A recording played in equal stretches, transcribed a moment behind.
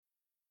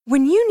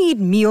When you need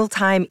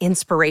mealtime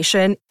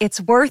inspiration,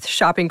 it's worth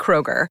shopping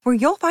Kroger, where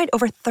you'll find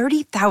over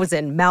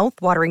 30,000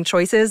 mouth-watering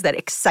choices that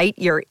excite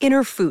your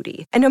inner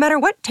foodie. And no matter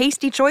what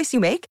tasty choice you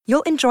make,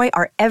 you'll enjoy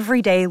our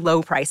everyday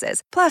low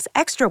prices, plus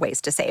extra ways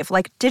to save,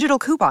 like digital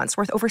coupons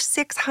worth over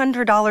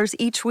 $600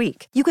 each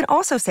week. You can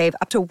also save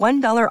up to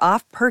 $1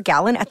 off per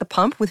gallon at the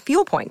pump with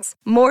fuel points.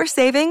 More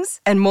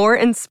savings and more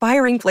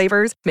inspiring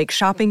flavors make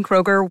shopping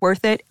Kroger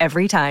worth it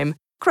every time.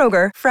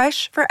 Kroger,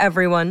 fresh for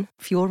everyone.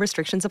 Fuel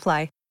restrictions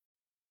apply.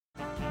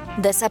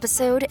 This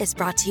episode is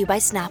brought to you by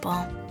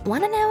Snapple.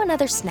 Want to know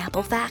another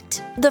Snapple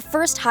fact? The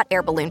first hot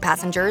air balloon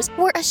passengers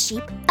were a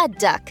sheep, a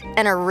duck,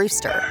 and a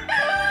rooster.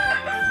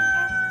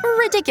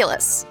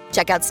 Ridiculous.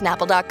 Check out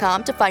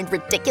Snapple.com to find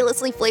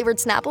ridiculously flavored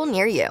Snapple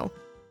near you.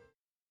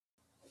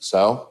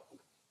 So?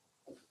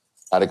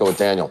 How'd it go with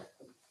Daniel?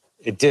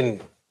 It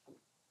didn't.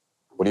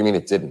 What do you mean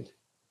it didn't?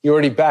 He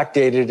already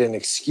backdated an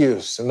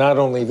excuse. And not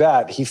only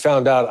that, he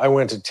found out I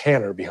went to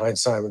Tanner behind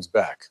Simon's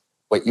back.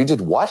 Wait, you did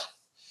what?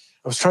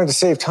 I was trying to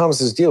save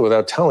Thomas's deal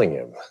without telling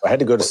him. I had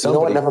to go to somebody. You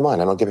know what? Never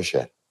mind. I don't give a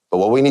shit. But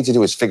what we need to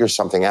do is figure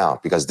something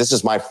out, because this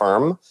is my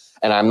firm,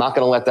 and I'm not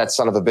going to let that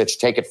son of a bitch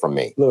take it from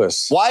me.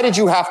 Lewis. Why did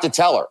you have to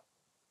tell her?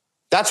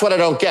 That's what I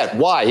don't get.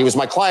 Why? He was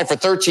my client for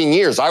 13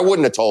 years. I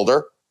wouldn't have told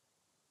her.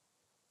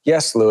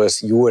 Yes,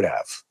 Lewis, you would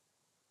have.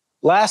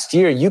 Last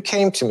year, you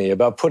came to me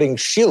about putting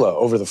Sheila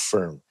over the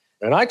firm.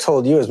 And I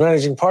told you as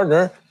managing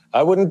partner,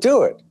 I wouldn't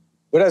do it.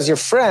 But as your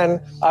friend,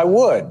 I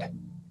would.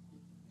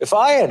 If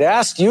I had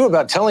asked you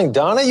about telling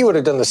Donna, you would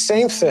have done the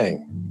same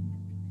thing.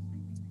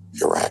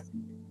 You're right.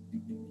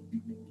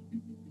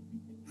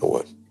 I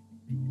would.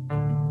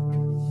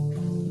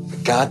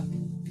 But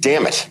God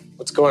damn it.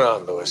 What's going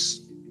on,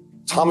 Lewis?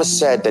 Thomas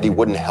said that he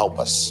wouldn't help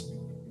us.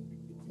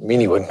 You mean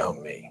he wouldn't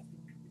help me?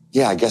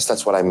 Yeah, I guess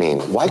that's what I mean.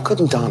 Why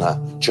couldn't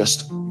Donna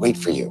just wait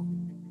for you?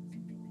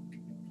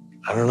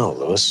 I don't know,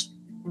 Lewis.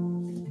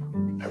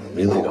 I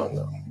really don't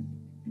know.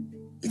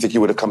 You think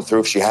you would have come through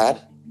if she had?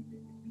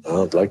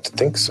 I'd like to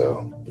think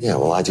so. Yeah,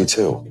 well, I do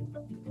too.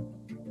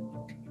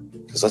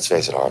 Because let's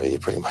face it, Harvey, you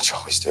pretty much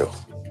always do.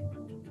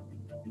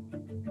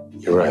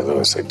 You're right,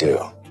 Lewis, I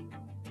do.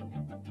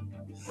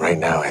 Right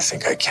now, I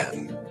think I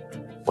can.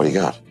 What do you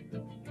got?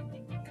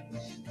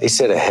 They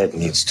said a head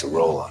needs to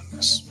roll on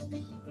this.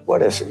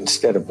 What if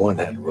instead of one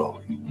head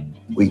rolling,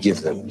 we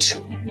give them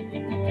two?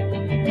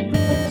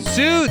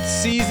 Suits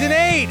Season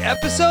 8,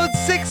 Episode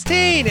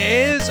 16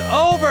 is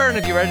over. And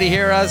if you're ready to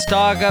hear us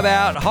talk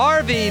about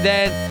Harvey,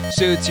 then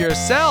suits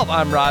yourself.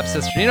 I'm Rob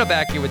Cesternino,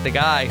 back here with the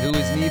guy who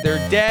is neither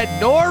dead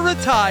nor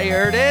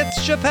retired. It's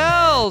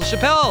Chappelle.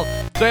 Chappelle,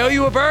 do I owe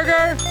you a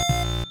burger?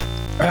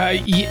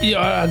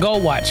 Go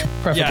watch,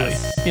 preferably.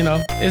 Yes. You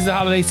know, it's the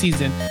holiday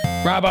season.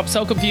 Rob, I'm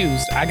so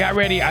confused. I got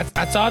ready.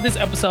 I saw this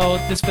episode,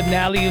 this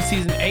finale of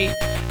Season 8,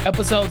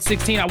 Episode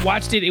 16. I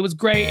watched it. It was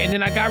great. And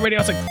then I got ready. I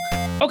was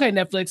like, okay,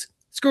 Netflix.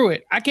 Screw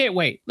it. I can't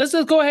wait. Let's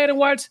just go ahead and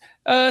watch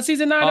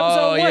Season 9,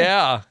 Episode 1. Oh,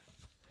 yeah.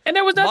 And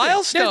there was nothing.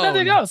 Milestone. There's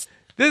nothing else.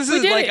 This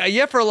is like,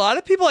 yeah, for a lot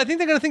of people, I think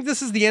they're going to think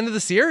this is the end of the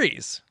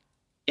series.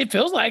 It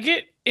feels like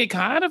it. It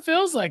kind of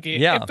feels like it.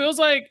 Yeah. It feels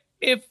like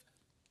if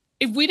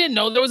we didn't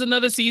know there was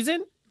another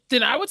season,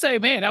 then I would say,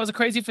 man, that was a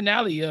crazy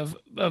finale of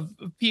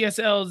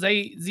PSL,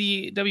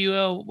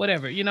 ZWL,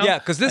 whatever, you know? Yeah,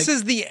 because this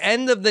is the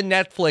end of the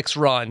Netflix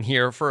run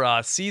here for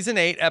us. Season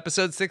 8,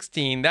 Episode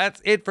 16. That's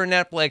it for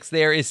Netflix.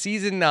 There is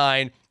Season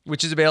 9,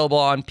 which is available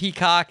on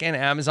Peacock and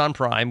Amazon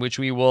Prime, which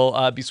we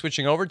will be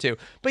switching over to.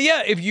 But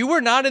yeah, if you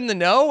were not in the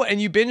know and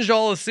you binged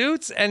all the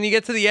Suits and you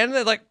get to the end,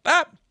 they're like,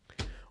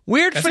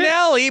 weird That's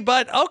finale,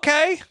 but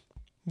okay.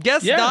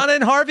 Guess Donna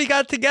and Harvey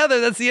got together.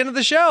 That's the end of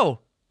the show.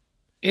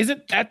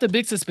 Isn't that the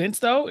big suspense,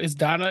 though? Is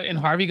Donna and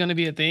Harvey going to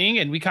be a thing?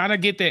 And we kind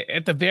of get that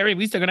at the very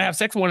least, they're going to have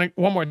sex one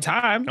more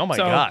time. Oh, my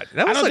God.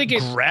 That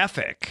was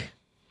graphic.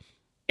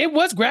 It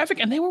was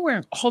graphic, and they were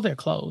wearing all their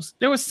clothes.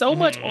 There was so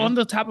much on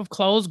the top of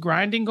clothes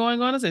grinding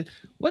going on. I said,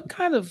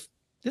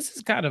 this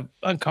is kind of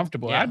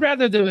uncomfortable. Yeah. I'd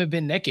rather them have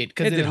been naked.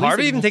 Hey, did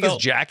Harvey even take his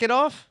jacket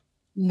off?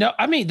 No,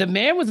 I mean, the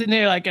man was in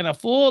there like in a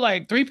full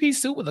like 3-piece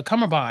suit with a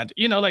cummerbund.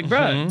 You know, like,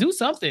 bruh, do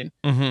something.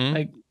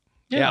 Like,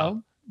 you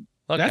know.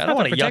 Look, I don't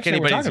want to yuck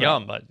anybody's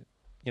yum, but,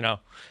 you know.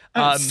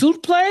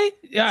 Suit play?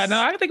 Yeah,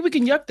 no, I think we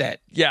can yuck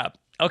that. Yeah.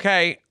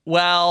 Okay.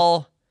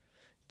 Well,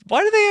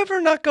 why did they ever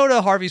not go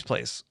to Harvey's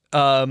place?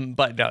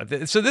 But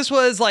no. So this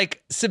was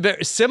like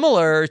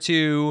similar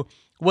to,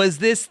 was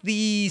this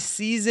the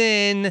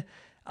season,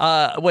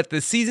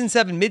 the season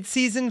 7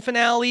 mid-season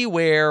finale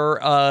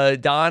where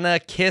Donna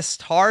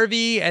kissed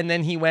Harvey and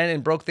then he went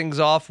and broke things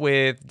off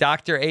with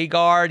Dr.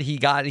 Agard.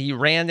 He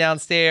ran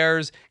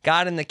downstairs,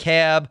 got in the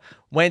cab,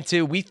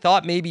 we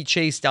thought maybe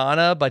chase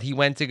Donna, but he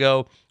went to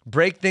go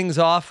break things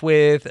off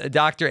with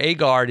Dr.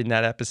 Agard in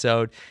that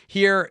episode.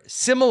 Here,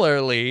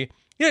 similarly,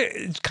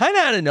 it's kind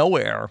of out of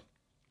nowhere.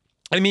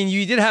 I mean,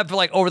 you did have,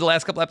 like, over the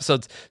last couple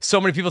episodes, so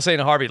many people saying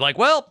to Harvey, like,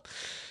 well,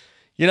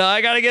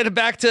 I got to get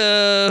back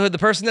to the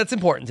person that's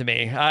important to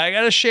me. I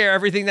got to share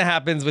everything that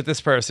happens with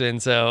this person.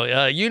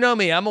 So, you know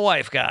me, I'm a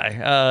wife guy.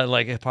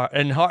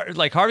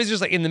 Harvey's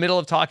just like in the middle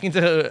of talking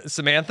to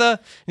Samantha.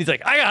 He's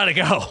like, I got to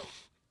go.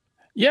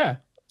 Yeah.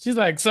 She's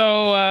like,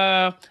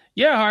 so,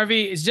 yeah,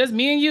 Harvey, it's just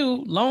me and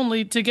you,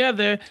 lonely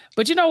together.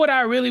 But you know what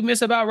I really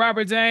miss about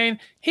Robert Zane?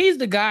 He's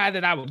the guy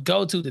that I would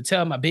go to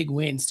tell my big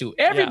wins to.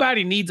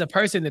 Everybody needs a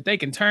person that they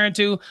can turn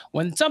to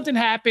when something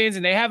happens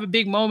and they have a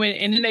big moment,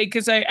 and then they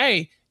can say,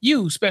 hey,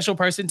 you special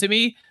person to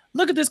me,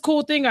 look at this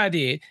cool thing I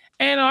did.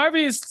 And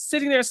Harvey is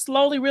sitting there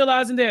slowly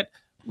realizing that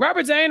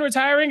Robert Zane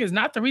retiring is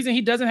not the reason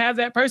he doesn't have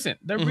that person.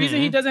 The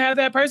reason he doesn't have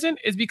that person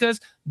is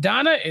because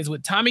Donna is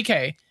with Tommy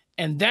K.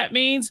 And that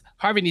means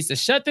Harvey needs to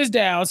shut this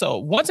down. So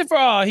once and for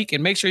all, he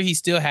can make sure he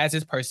still has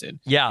his person.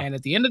 Yeah. And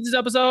at the end of this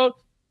episode,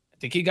 I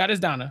think he got his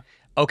Donna.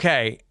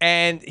 Okay.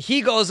 And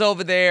he goes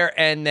over there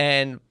and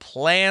then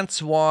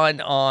plants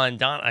one on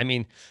Donna. I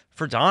mean,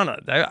 for Donna,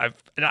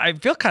 I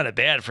feel kind of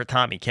bad for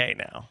Tommy K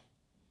now.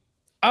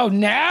 Oh,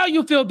 now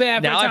you feel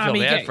bad for Tommy K. Now I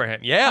feel bad for him.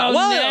 Yeah. Oh,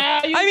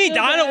 well, I mean,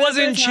 Donna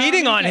wasn't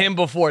cheating on him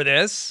before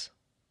this.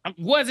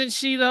 Wasn't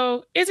she,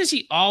 though? Isn't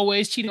she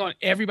always cheating on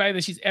everybody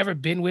that she's ever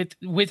been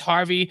with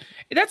Harvey?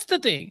 That's the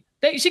thing.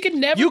 She could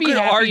never be happy. You could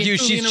argue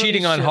she's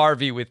cheating on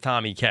Harvey with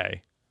Tommy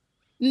K.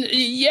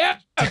 Yeah,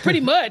 pretty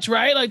much,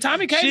 right? Like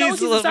Tommy K knows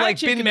he's a side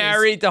chick been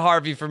married to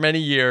Harvey for many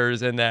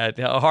years, and that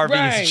Harvey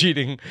is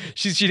cheating.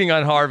 She's cheating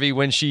on Harvey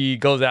when she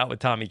goes out with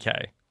Tommy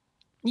K.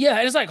 Yeah,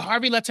 and it's like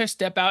Harvey lets her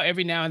step out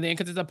every now and then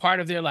because it's a part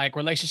of their like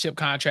relationship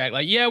contract.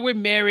 Like, yeah, we're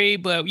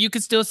married, but you can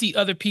still see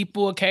other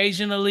people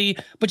occasionally,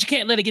 but you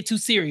can't let it get too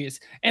serious.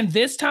 And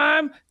this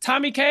time,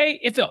 Tommy K,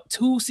 it felt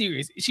too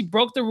serious. She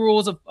broke the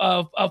rules of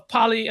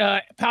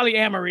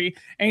polyamory,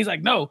 and he's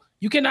like, no,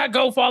 you cannot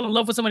go fall in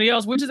love with somebody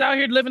else. We're just out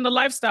here living the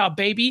lifestyle,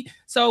 baby.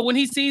 So when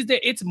he sees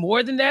that it's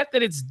more than that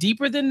it's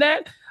deeper than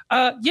that,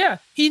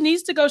 he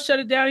needs to go shut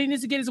it down. He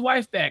needs to get his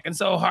wife back. And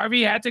so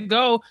Harvey had to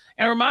go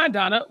and remind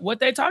Donna what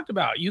they talked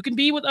about. You can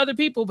be with other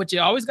people, but you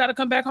always got to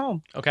come back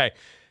home. Okay.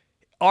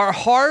 Are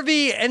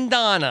Harvey and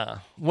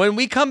Donna, when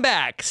we come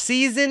back,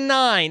 season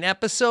 9,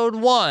 episode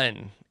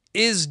 1,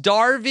 is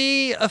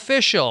Darby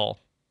official?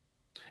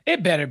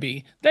 It better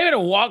be. They better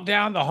walk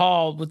down the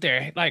hall with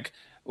their, like,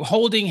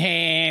 holding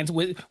hands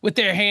with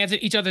their hands in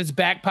each other's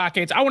back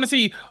pockets. I want to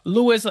see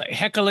Lewis like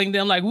heckling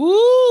them like,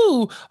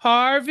 woo,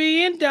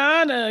 Harvey and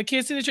Donna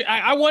kissing the tree.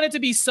 I want it to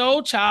be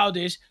so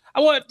childish. I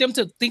want them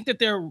to think that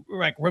they're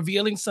like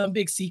revealing some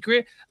big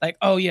secret. Like,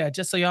 oh yeah,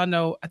 just so y'all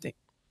know, I think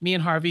me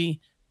and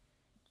Harvey,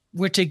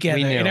 we're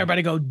together. And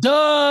everybody go,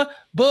 duh,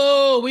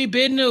 boo, we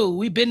been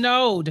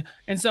knowed.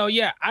 And so,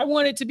 yeah, I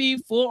want it to be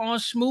full on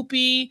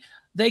schmoopy.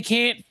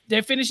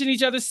 They're finishing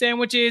each other's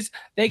sandwiches.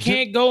 They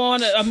can't go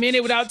on a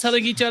minute without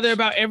telling each other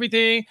about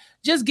everything.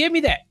 Just give me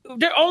that.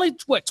 There are only,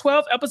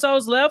 12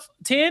 episodes left?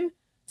 10?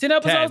 10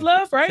 episodes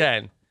left, right?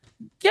 10.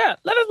 Yeah,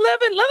 let us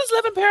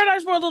live in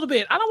paradise for a little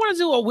bit. I don't want to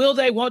do a will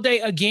they, won't they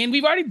again.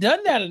 We've already done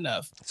that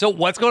enough. So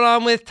what's going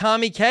on with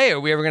Tommy K? Are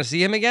we ever going to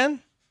see him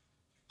again?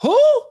 Who?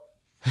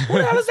 Who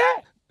the hell is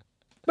that?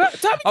 But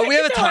Tommy we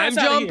have a time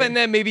jump and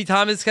then maybe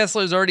Thomas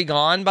Kessler's already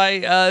gone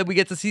by we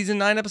get to season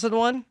 9, episode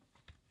 1?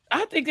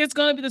 I think it's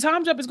going to be, the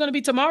time jump is going to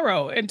be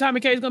tomorrow and Tommy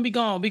K is going to be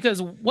gone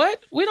because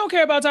what? We don't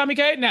care about Tommy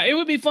K. Now, it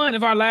would be fun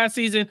if our last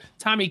season,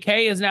 Tommy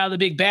K is now the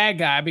big bad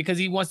guy because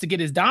he wants to get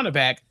his Donna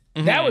back.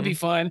 Mm-hmm. That would be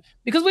fun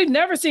because we've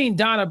never seen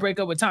Donna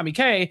break up with Tommy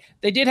K.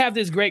 They did have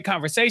this great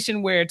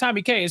conversation where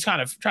Tommy K is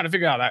kind of trying to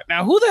figure out, like,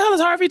 now, who the hell is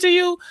Harvey to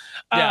you?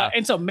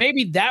 And so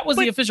maybe that was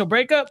the official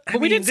breakup,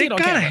 but we didn't see it on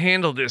camera. They gotta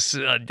handle this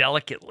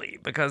delicately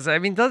because, I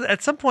mean,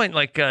 at some point,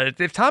 like,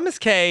 if Thomas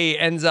K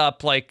ends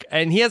up, like,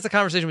 and he has a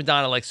conversation with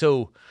Donna, like,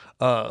 so,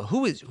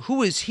 who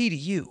is he to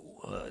you,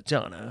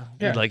 Donna?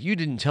 Yeah. Like, you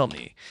didn't tell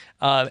me.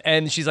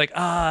 And she's like,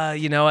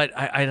 you know what?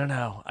 I don't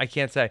know. I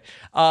can't say.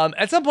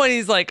 At some point,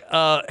 he's like,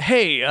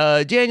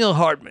 hey, Daniel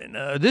Hartman,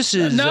 this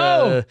is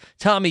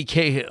Tommy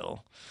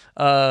Cahill.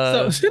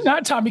 So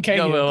not Tommy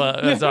Cahill.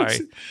 No,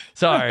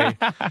 sorry.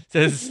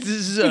 This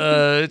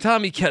is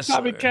Tommy Kessler.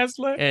 Tommy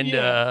Kessler. And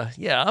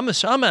yeah, I'm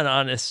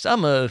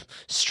a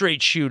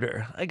straight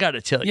shooter. I got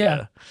to tell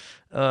you.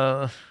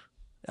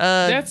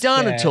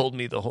 Donna told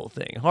me the whole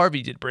thing.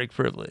 Harvey did break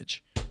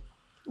privilege.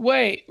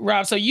 Wait,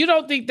 Rob, so you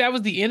don't think that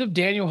was the end of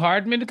Daniel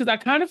Hardman? Because I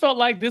kind of felt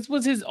like this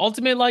was his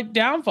ultimate, like,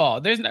 downfall.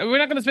 We're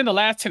not going to spend the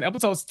last 10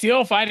 episodes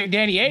still fighting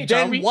Danny H.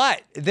 Then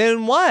what?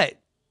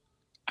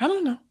 I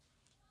don't know.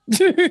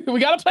 We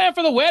got to plan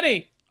for the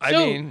wedding. I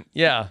mean,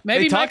 yeah.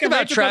 Maybe they talked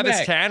about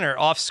Travis Tanner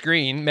off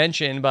screen,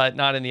 mentioned, but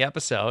not in the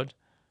episode.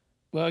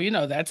 Well, you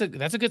know, that's a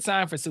good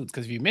sign for Suits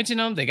because if you mention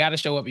them, they got to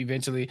show up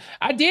eventually.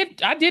 I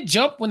did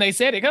jump when they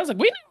said it. I was like,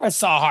 we never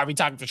saw Harvey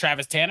talking to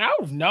Travis Tanner. I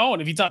would have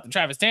known if he talked to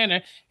Travis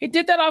Tanner. He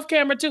did that off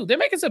camera too. They're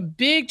making some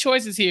big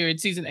choices here in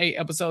season 8,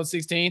 episode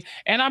 16,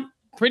 and I'm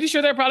pretty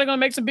sure they're probably gonna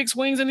make some big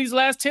swings in these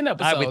last 10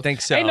 episodes. I would think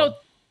so. Ain't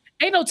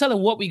no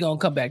telling what we gonna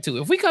come back to.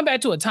 If we come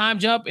back to a time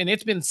jump and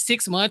it's been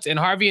 6 months and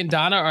Harvey and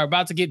Donna are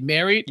about to get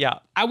married, yeah,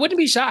 I wouldn't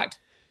be shocked.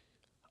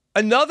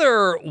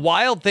 Another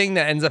wild thing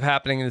that ends up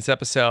happening in this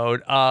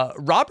episode,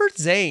 Robert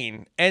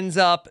Zane ends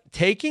up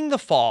taking the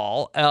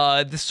fall.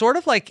 This sort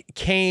of like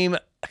came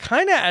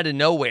kind of out of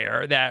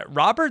nowhere that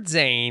Robert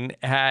Zane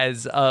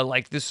has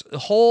like this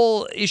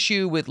whole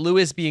issue with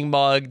Lewis being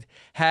mugged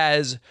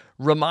has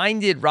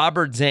reminded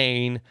Robert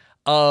Zane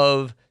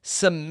of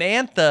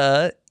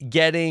Samantha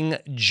getting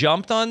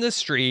jumped on the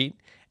street.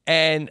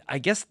 And I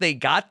guess they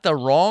got the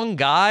wrong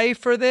guy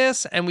for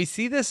this. And we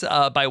see this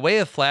by way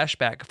of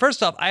flashback.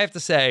 First off, I have to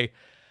say,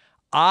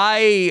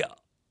 I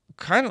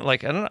kind of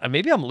like, I don't know,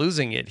 maybe I'm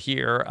losing it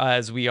here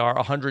as we are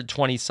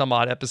 120 some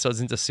odd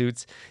episodes into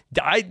Suits.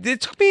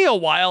 It took me a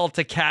while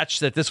to catch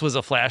that this was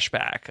a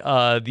flashback.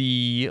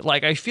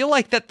 I feel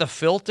like that the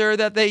filter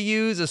that they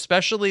use,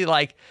 especially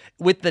like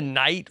with the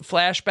night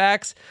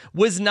flashbacks,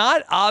 was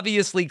not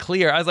obviously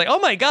clear. I was like, oh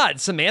my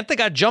God, Samantha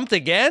got jumped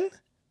again?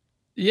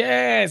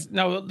 Yes.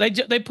 No,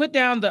 they put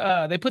down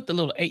they put the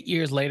little 8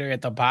 years later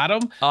at the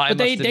bottom. But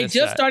they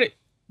just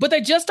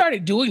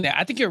started doing that.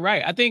 I think you're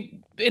right. I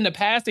think in the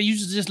past they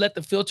usually just let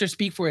the filter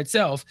speak for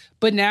itself.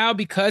 But now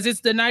because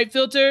it's the night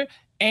filter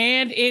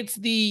and it's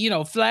the,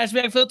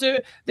 flashback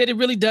filter, that it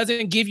really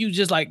doesn't give you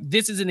just like,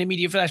 this is an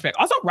immediate flashback.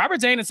 Also, Robert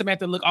Zane and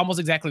Samantha look almost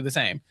exactly the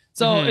same.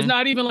 So it's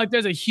not even like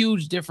there's a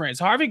huge difference.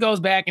 Harvey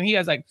goes back and he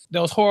has like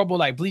those horrible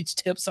like bleached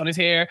tips on his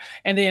hair.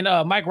 And then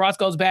Mike Ross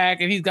goes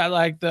back and he's got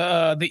like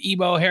the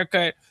emo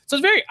haircut. So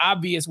it's very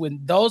obvious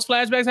when those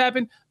flashbacks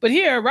happen. But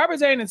here, Robert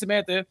Zane and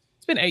Samantha,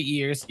 it's been 8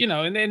 years,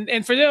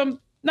 and for them,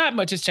 not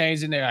much has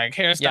changed in their like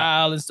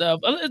hairstyle and stuff.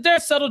 There are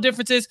subtle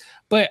differences,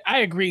 but I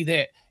agree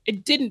that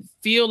it didn't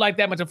feel like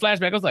that much of a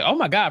flashback. I was like, oh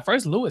my God,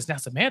 first Lewis, now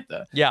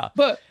Samantha. Yeah.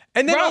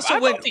 And then also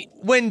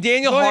when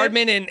Daniel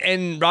Hardman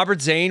and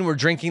Robert Zane were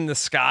drinking the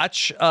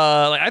scotch,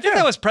 I think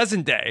that was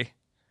present day.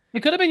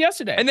 It could have been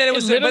yesterday. And then it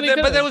was, but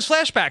then it was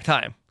flashback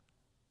time.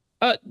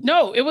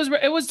 No, it was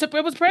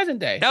present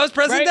day. That was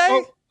present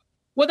day?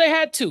 Well, they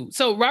had two.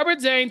 So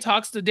Robert Zane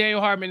talks to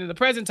Daniel Hardman in the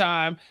present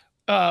time,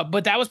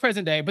 but that was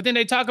present day. But then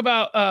they talk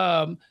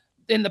about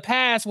in the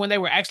past when they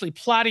were actually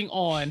plotting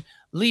on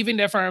leaving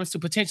their firms to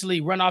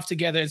potentially run off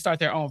together and start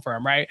their own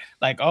firm, right?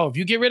 Like, oh, if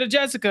you get rid of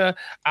Jessica,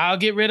 I'll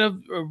get rid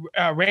of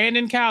Rand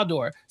and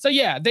Caldor. So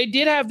yeah, they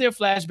did have their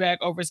flashback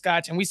over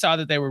Scotch, and we saw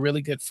that they were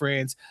really good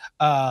friends,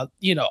 all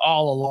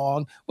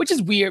along, which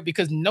is weird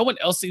because no one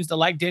else seems to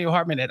like Daniel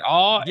Hardman at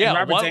all. Yeah,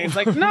 and Robert Zane's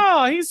like,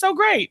 no, he's so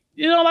great.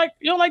 You don't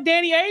like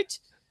Danny H?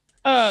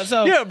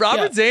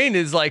 Robert Zane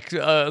is like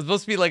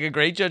supposed to be like a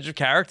great judge of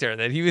character.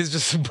 That he was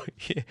just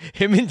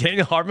him and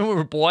Daniel Hardman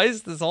were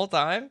boys this whole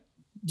time.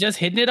 Just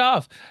hitting it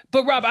off.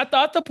 But Rob, I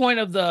thought the point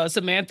of the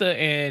Samantha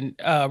and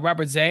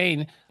Robert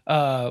Zane,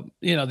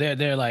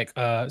 their like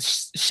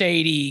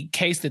shady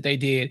case that they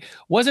did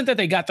wasn't that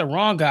they got the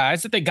wrong guy,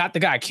 it's that they got the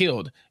guy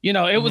killed.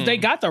 It was they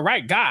got the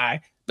right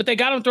guy, but they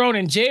got him thrown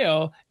in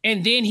jail,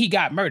 and then he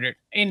got murdered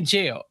in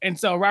jail. And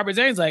so Robert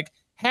Zane's like,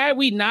 had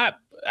we not,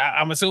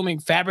 I'm assuming,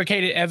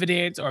 fabricated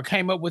evidence or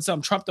came up with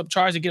some trumped up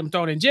charge to get him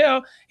thrown in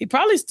jail, he'd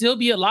probably still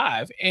be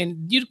alive.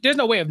 And there's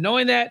no way of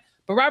knowing that.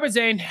 But Robert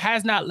Zane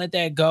has not let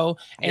that go.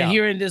 And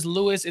hearing this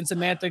Lewis and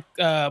Samantha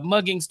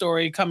mugging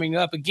story coming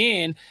up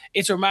again,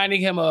 it's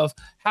reminding him of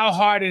how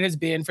hard it has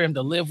been for him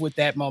to live with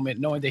that moment,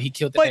 knowing that he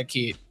killed that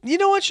kid. You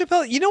know what,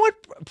 Chappelle? You know what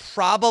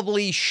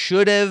probably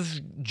should have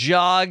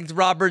jogged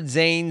Robert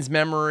Zane's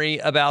memory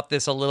about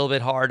this a little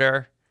bit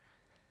harder?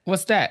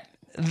 What's that?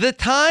 The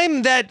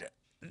time that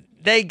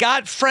they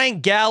got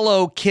Frank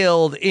Gallo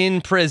killed in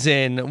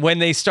prison when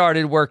they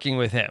started working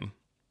with him.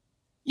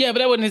 Yeah, but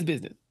that wasn't his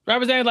business.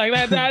 Robert Zane like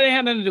that didn't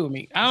have nothing to do with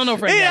me. I don't know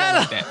Frank Gallo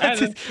like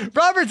that.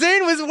 Robert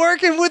Zane was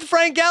working with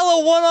Frank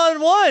Gallo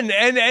one-on-one,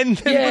 and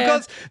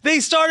because they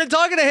started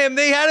talking to him,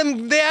 they had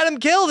him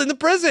killed in the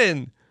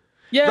prison.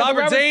 Yeah,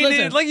 Robert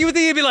Zane, like you would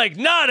think he'd be like,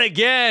 not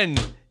again.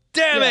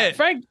 Damn it.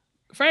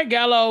 Frank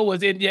Gallo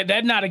was in. Yeah,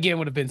 that not again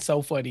would have been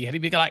so funny.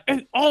 He'd be like,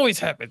 it always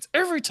happens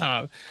every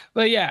time.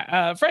 But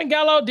Frank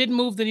Gallo didn't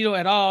move the needle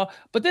at all.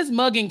 But this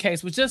mugging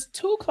case was just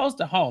too close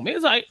to home. It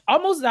was like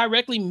almost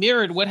directly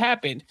mirrored what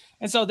happened.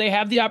 And so they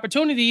have the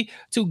opportunity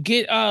to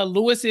get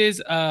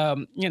Lewis's,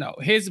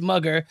 his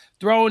mugger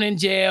thrown in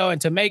jail and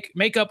to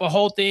make up a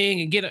whole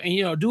thing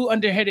and do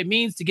underhanded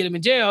means to get him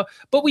in jail.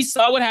 But we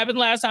saw what happened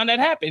last time that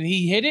happened.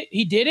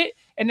 He did it.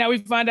 And now we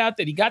find out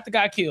that he got the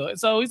guy killed. And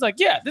so he's like,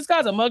 yeah, this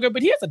guy's a mugger,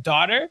 but he has a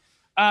daughter.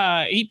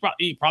 He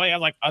probably has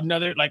like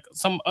another, like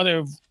some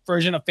other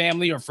version of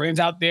family or friends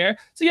out there.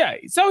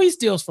 So he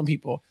steals from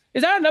people.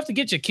 Is that enough to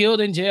get you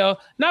killed in jail?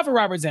 Not for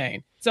Robert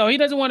Zane. So he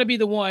doesn't want to be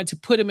the one to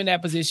put him in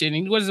that position.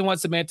 He doesn't want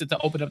Samantha to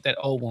open up that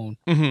old wound.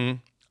 Mm-hmm.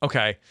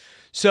 Okay.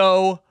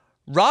 So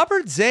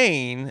Robert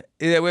Zane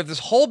we have this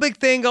whole big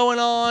thing going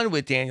on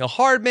with Daniel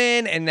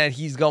Hardman, and that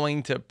he's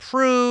going to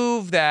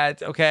prove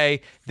that,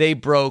 okay, they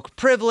broke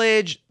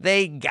privilege,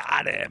 they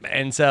got him.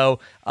 And so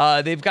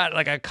they've got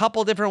like a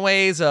couple different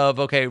ways of,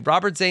 okay,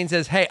 Robert Zane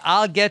says, hey,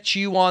 I'll get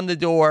you on the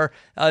door.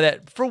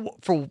 That for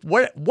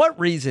what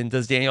reason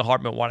does Daniel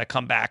Hardman want to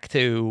come back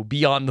to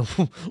be on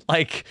the,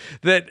 like,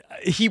 that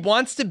he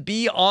wants to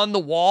be on the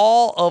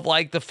wall of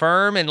like the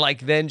firm and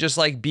like then just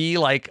like be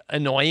like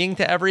annoying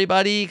to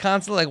everybody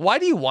constantly? Like, why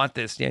do you want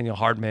this, Daniel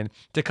Hardman,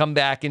 to come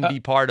back and be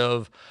part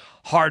of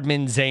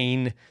Hardman,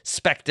 Zane,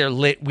 Spector,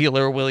 Litt,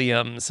 Wheeler,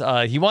 Williams?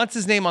 He wants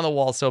his name on the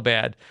wall so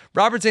bad.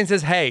 Robert Zane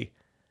says, hey,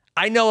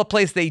 I know a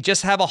place they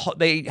just have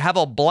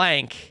a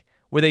blank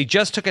where they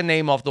just took a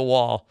name off the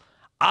wall.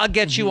 I'll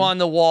get you on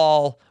the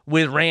wall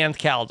with Rand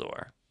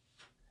Caldor.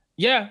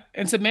 Yeah,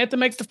 and Samantha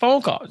makes the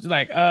phone call. She's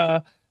like,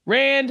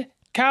 Rand,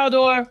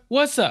 Caldor,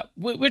 what's up?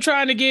 We're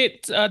trying to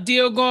get a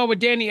deal going with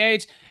Danny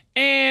H.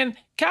 And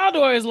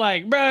Caldor is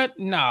like, bruh,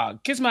 nah,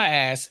 kiss my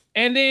ass.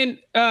 And then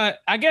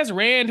I guess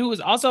Rand, who is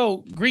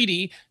also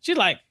greedy, she's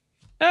like,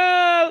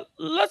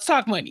 let's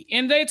talk money.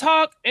 And they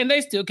talk, and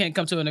they still can't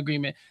come to an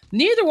agreement.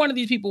 Neither one of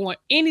these people want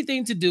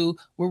anything to do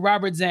with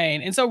Robert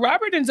Zane. And so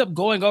Robert ends up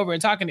going over and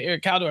talking to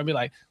Eric Caldor and be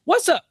like,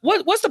 what's up?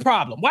 What's the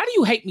problem? Why do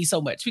you hate me so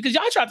much? Because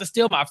y'all tried to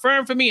steal my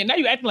firm from me, and now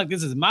you acting like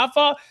this is my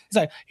fault. It's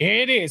like,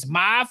 here it is,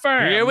 my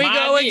firm. Here we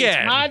go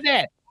again. My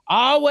dad.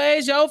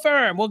 Always your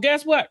firm. Well,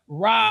 guess what,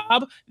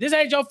 Rob? This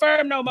ain't your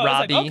firm no more.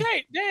 Robbie. It's like,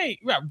 okay, dang,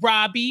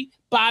 Robbie,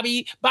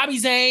 Bobby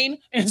Zane.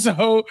 And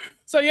so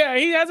yeah,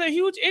 he has a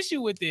huge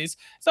issue with this.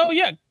 So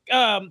yeah,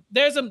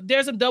 there's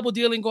some double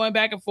dealing going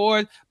back and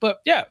forth.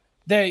 But yeah,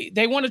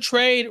 they want to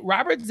trade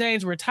Robert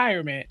Zane's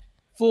retirement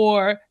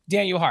for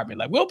Daniel Hardman.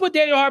 Like, we'll put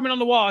Daniel Hardman on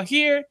the wall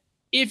here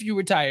if you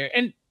retire.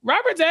 And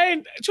Robert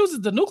Zane chooses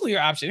the nuclear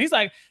option. He's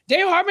like,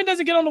 Daniel Hardman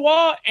doesn't get on the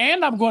wall,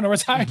 and I'm going to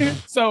retire.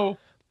 So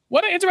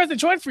what an interesting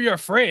choice for your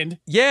friend.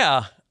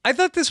 Yeah. I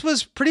thought this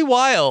was pretty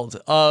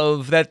wild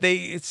of that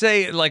they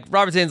say, like,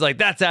 Robert Zane's like,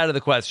 that's out of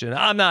the question.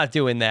 I'm not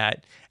doing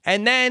that.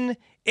 And then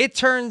it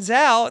turns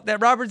out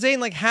that Robert Zane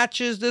like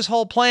hatches this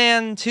whole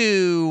plan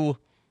to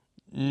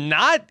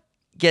not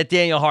get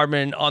Daniel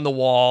Hardman on the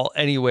wall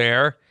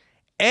anywhere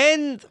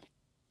and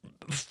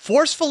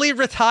forcefully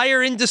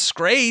retire in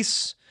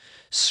disgrace,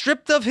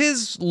 stripped of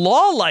his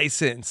law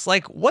license.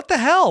 Like, what the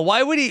hell?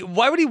 Why would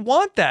he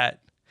want that?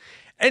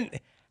 And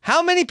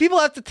how many people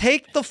have to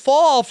take the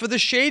fall for the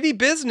shady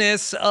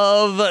business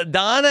of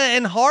Donna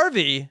and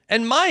Harvey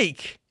and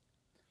Mike?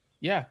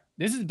 Yeah,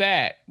 this is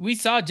bad. We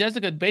saw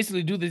Jessica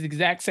basically do this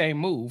exact same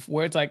move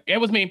where it's like, it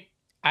was me.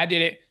 I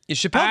did it.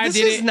 Chappelle, this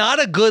is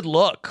not a good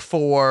look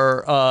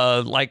for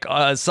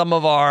some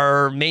of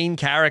our main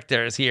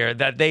characters here,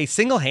 that they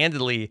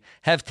single-handedly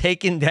have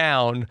taken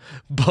down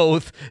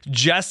both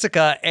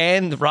Jessica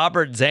and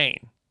Robert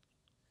Zane.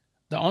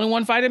 The only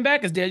one fighting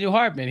back is Daniel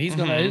Hardman. He's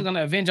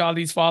gonna avenge all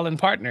these fallen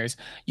partners.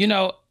 You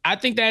know, I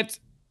think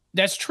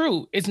that's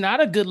true. It's not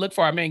a good look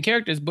for our main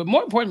characters, but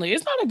more importantly,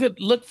 it's not a good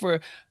look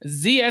for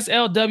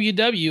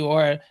ZSLWW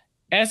or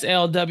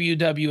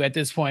SLWW at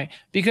this point,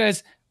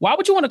 because why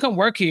would you want to come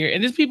work here?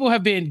 And these people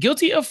have been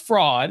guilty of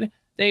fraud.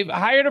 They've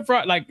hired a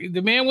fraud. Like,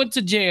 the man went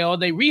to jail.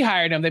 They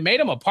rehired him. They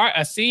made him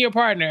a senior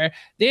partner.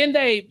 Then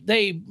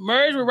they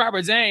merged with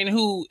Robert Zane,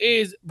 who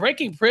is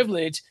breaking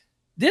privilege.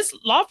 This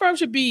law firm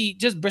should be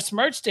just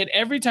besmirched at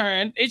every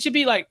turn. It should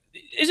be like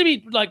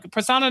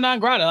persona non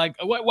grata. Like,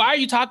 why are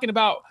you talking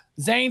about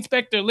Zane,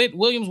 Spector, Litt,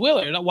 Williams,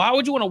 Willard? Why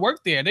would you want to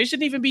work there? They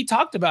shouldn't even be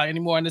talked about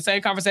anymore in the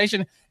same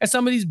conversation as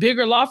some of these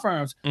bigger law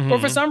firms.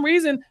 But for some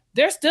reason,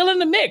 they're still in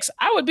the mix.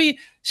 I would be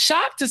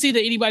shocked to see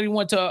that anybody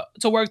want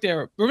to work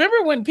there.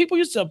 Remember when people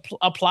used to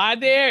apply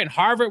there and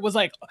Harvard was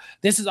like,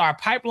 this is our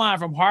pipeline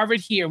from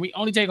Harvard here. We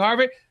only take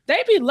Harvard.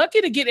 They'd be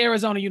lucky to get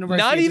Arizona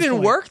University. Not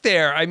even work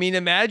there. I mean,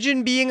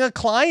 imagine being a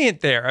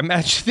client there.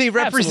 Imagine they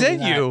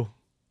represent you.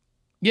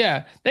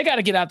 Yeah, they got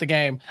to get out the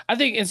game. I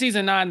think in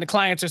season 9, the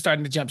clients are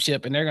starting to jump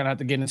ship, and they're going to have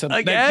to get into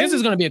something. This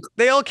is going to be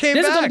they all came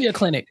back. This is going to be a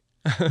clinic.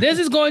 This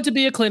is going to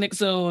be a clinic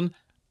soon.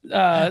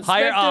 Hire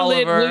Spector, Oliver.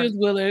 Litt, Williams,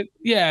 Willard.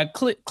 Yeah,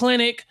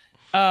 clinic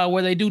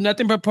where they do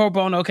nothing but pro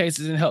bono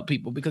cases and help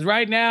people. Because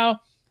right now,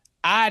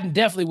 I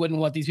definitely wouldn't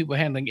want these people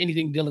handling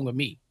anything dealing with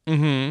me.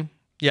 Mm-hmm.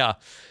 Yeah.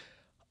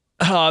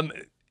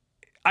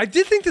 I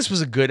did think this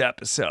was a good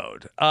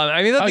episode.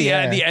 I mean,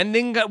 the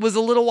ending was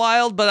a little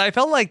wild, but I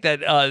felt like that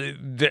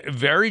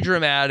very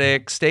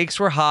dramatic. Stakes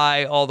were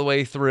high all the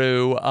way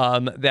through.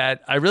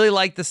 That I really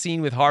liked the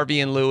scene with Harvey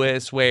and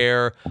Lewis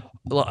where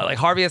like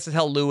Harvey has to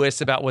tell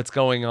Lewis about what's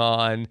going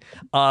on.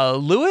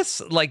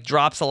 Lewis like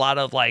drops a lot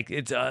of like,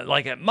 it's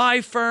like at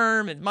my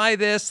firm, at my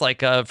this, like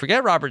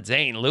forget Robert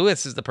Zane.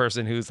 Lewis is the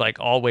person who's like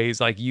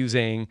always like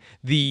using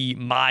the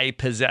my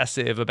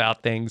possessive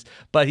about things,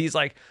 but he's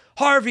like,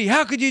 Harvey,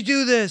 how could you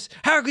do this?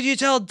 How could you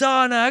tell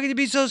Donna? How could you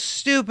be so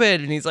stupid?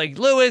 And he's like,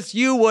 Lewis,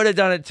 you would have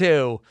done it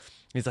too.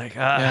 He's like,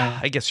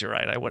 I guess you're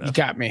right. I would have. You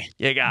got me.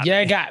 You got me.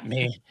 You got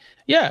me.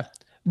 Yeah.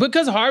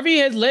 Because Harvey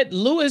has let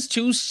Lewis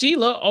choose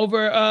Sheila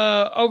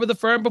over the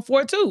firm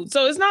before too.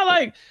 So it's not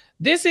like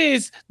this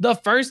is the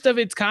first of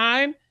its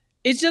kind.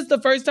 It's just the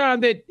first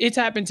time that it's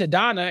happened to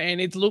Donna, and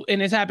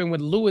it's happened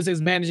with Lewis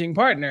as managing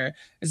partner.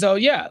 And so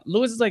yeah,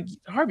 Lewis is like,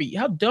 Harvey,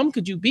 how dumb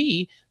could you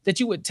be that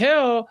you would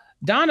tell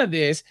Donna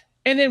this?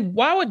 And then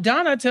why would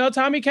Donna tell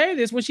Tommy K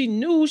this when she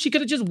knew she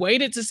could have just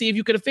waited to see if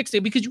you could have fixed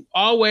it, because you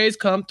always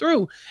come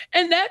through?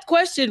 And that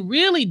question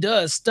really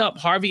does stump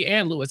Harvey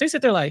and Lewis. They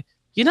sit there like,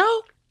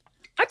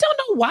 I don't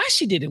know why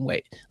she didn't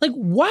wait. Like,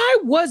 why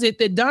was it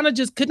that Donna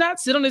just could not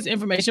sit on this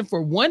information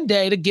for one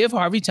day to give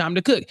Harvey time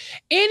to cook?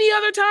 Any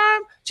other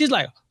time, she's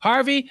like,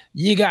 Harvey,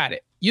 you got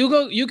it.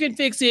 You can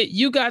fix it.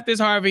 You got this,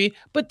 Harvey.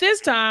 But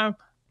this time,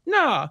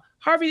 no,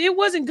 Harvey, it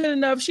wasn't good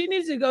enough. She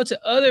needs to go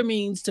to other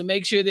means to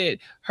make sure that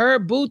her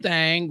boo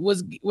thing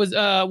was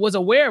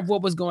aware of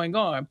what was going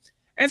on.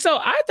 And so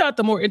I thought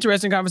the more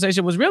interesting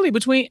conversation was really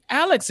between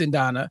Alex and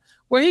Donna,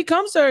 where he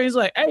comes to her and he's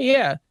like, hey,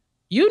 yeah,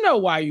 you know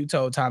why you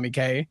told Tommy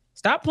K.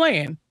 Stop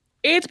playing.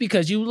 It's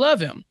because you love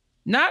him.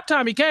 Not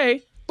Tommy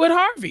K, but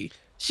Harvey.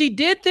 She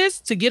did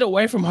this to get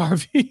away from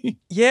Harvey.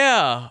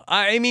 Yeah.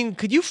 I mean,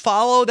 could you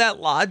follow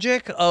that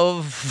logic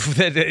of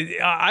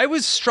that? I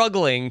was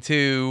struggling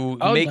to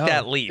make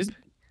that leap.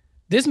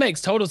 This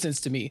makes total sense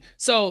to me.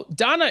 So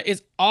Donna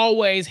is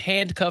always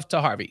handcuffed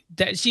to Harvey.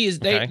 That she is,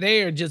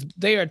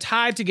 they are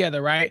tied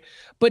together, right?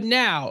 But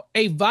now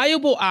a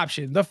viable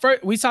option.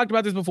 We talked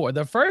about this before.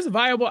 The first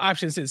viable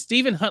option since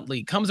Stephen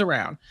Huntley comes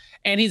around,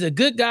 and he's a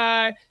good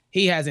guy.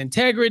 He has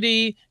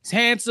integrity. He's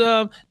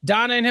handsome.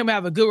 Donna and him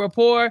have a good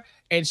rapport.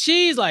 And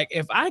she's like,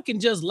 if I can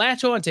just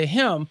latch on to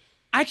him,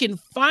 I can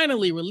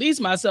finally release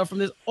myself from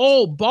this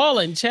old ball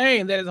and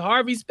chain that is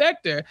Harvey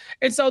Specter.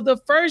 And so the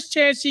first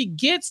chance she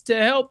gets to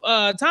help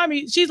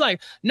Tommy, she's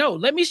like, no,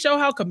 let me show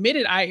how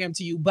committed I am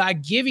to you by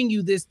giving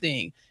you this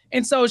thing.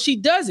 And so she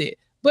does it.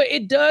 But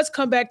it does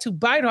come back to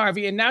bite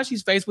Harvey. And now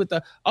she's faced with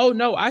the, oh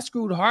no, I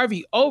screwed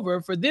Harvey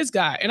over for this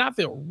guy. And I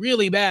feel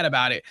really bad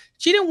about it.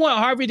 She didn't want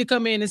Harvey to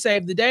come in and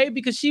save the day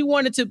because she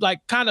wanted to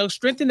like kind of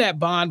strengthen that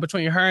bond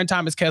between her and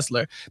Thomas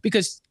Kessler.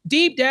 Because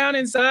deep down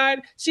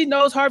inside, she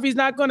knows Harvey's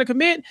not going to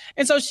commit.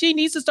 And so she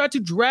needs to start to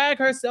drag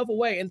herself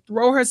away and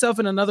throw herself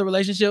in another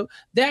relationship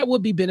that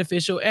would be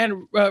beneficial and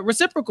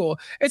reciprocal.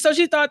 And so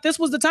she thought this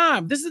was the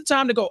time. This is the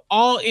time to go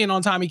all in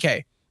on Tommy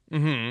K.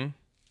 Mm-hmm.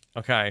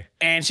 Okay.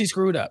 And she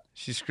screwed up.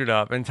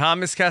 And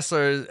Thomas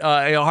Kessler,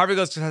 Harvey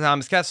goes to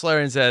Thomas Kessler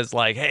and says,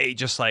 like, hey,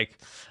 just like,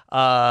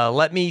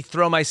 let me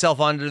throw myself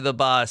under the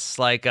bus.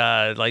 Like,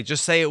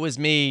 just say it was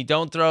me.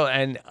 Don't throw.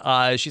 And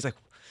she's like,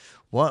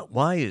 what?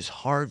 Why is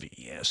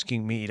Harvey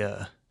asking me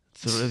to?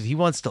 He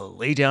wants to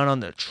lay down on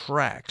the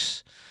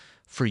tracks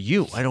for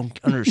you. I don't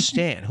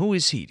understand. Who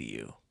is he to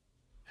you?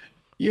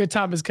 Your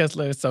Thomas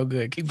Kessler is so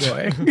good. Keep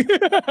going.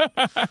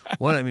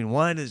 What? I mean,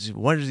 why does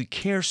he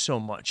care so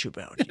much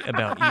about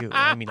you?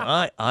 I mean,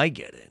 I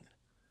get it,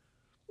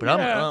 but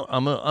yeah.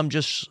 I'm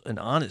just an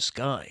honest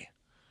guy.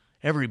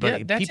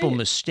 Everybody, people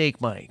mistake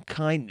my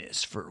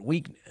kindness for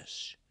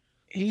weakness.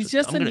 He's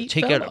just I'm going to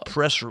take out a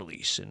press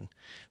release and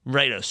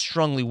write a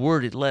strongly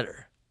worded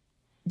letter.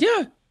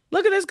 Yeah,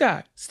 look at this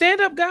guy,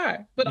 stand-up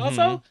guy, but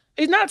also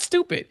he's not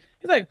stupid.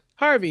 He's like,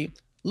 Harvey,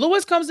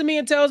 Lewis comes to me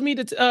and tells me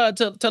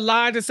to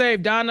lie to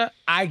save Donna.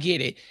 I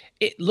get it.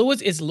 It's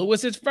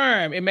Lewis's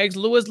firm. It makes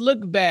Lewis look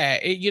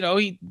bad.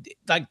 He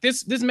like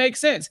this makes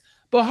sense.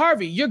 But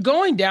Harvey, you're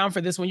going down for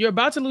this one. You're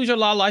about to lose your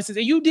law license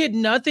and you did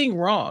nothing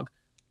wrong.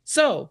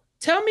 So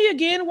tell me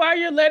again why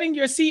you're letting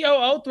your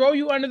COO throw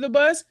you under the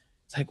bus.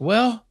 It's like,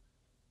 well,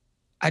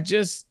 I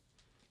just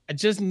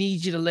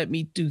need you to let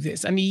me do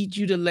this. I need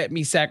you to let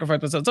me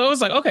sacrifice myself. So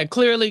it's like, okay,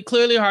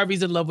 clearly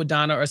Harvey's in love with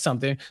Donna or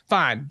something.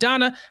 Fine.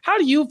 Donna, how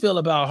do you feel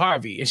about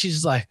Harvey? And she's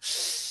just like,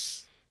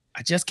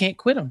 I just can't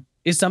quit him.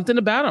 It's something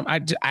about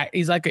him.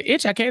 He's like an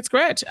itch I can't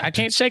scratch. I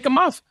can't shake him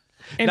off.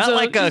 And not so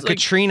like a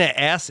Katrina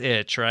ass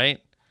itch, right?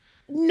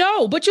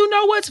 No, but you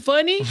know what's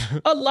funny?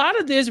 A lot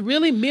of this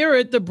really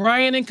mirrored the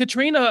Brian and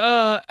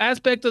Katrina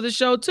aspect of the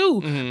show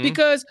too. Mm-hmm.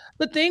 Because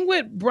the thing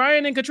with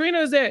Brian and Katrina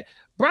is that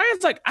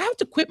Brian's like, I have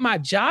to quit my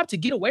job to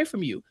get away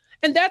from you.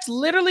 And that's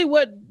literally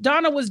what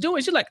Donna was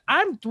doing. She's like,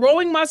 I'm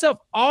throwing myself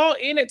all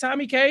in at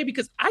Tommy K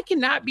because I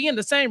cannot be in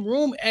the same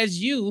room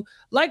as you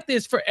like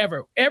this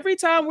forever. Every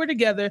time we're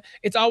together,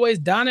 it's always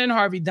Donna and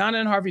Harvey, Donna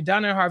and Harvey,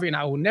 Donna and Harvey, and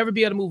I will never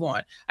be able to move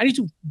on. I need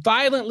to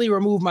violently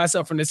remove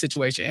myself from this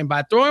situation. And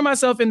by throwing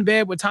myself in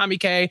bed with Tommy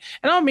K,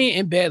 and I don't mean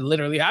in bed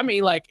literally, I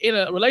mean like in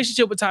a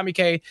relationship with Tommy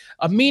K,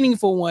 a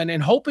meaningful one,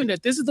 and hoping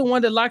that this is the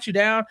one that locks you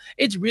down,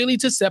 it's really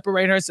to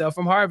separate herself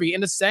from Harvey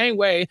in the same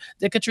way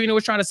that Katrina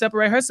was trying to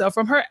separate herself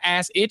from her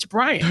ass itch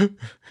Brian.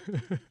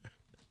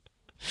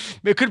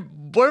 Could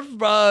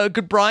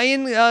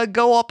Brian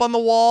go up on the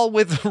wall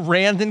with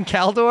Rand and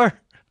Caldor?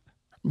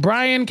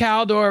 Brian,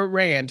 Caldor,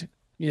 Rand.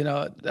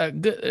 A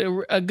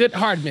good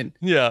Hardman.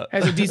 Yeah,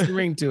 has a decent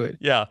ring to it.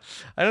 Yeah,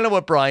 I don't know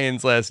what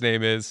Brian's last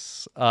name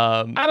is.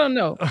 I don't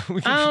know.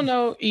 I don't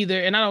know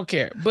either, and I don't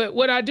care. But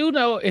what I do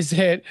know is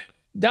that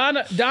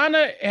Donna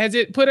has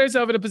put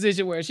herself in a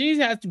position where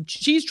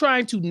she's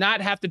trying to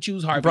not have to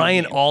choose Harvey.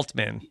 Brian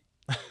Altman.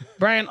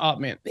 Brian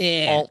Altman.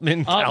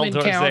 Altman,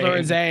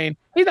 Caldor, Zane.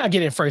 He's not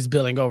getting first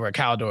billing over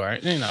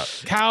Caldor. You know,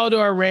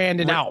 Caldor,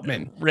 Rand, and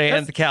Altman.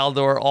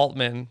 Caldor,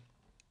 Altman.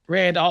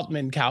 Rand,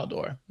 Altman,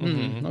 Caldor.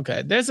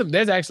 Okay,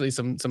 there's actually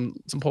some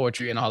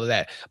poetry and all of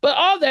that. But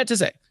all that to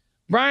say,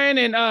 Brian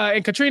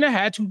and Katrina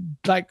had to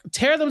like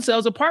tear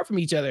themselves apart from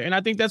each other, and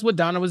I think that's what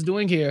Donna was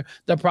doing here.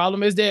 The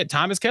problem is that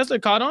Thomas Kessler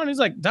caught on. He's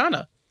like,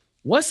 Donna,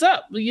 what's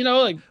up? You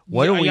know, like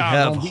why don't we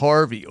have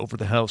Harvey over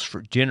the house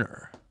for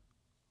dinner?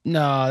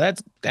 No,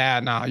 that's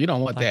no, you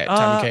don't want that,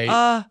 Tommy K.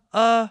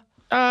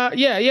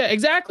 Yeah,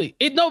 exactly.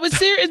 It's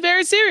serious. It's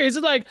very serious.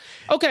 It's like,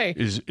 okay,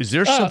 is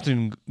there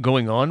something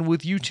going on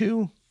with you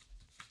two?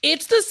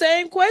 It's the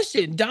same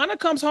question. Donna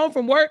comes home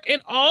from work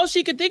and all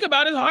she can think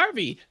about is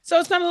Harvey. So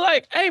it's kind of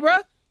like, hey, bro,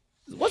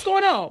 what's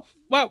going on?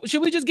 Well,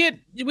 we just got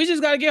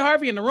to get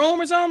Harvey in the room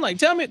or something? Like,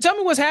 tell me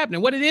what's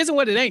happening, what it is and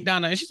what it ain't,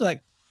 Donna. And she's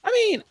like, I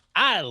mean,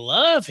 I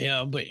love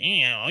him, but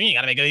you ain't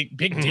got to make a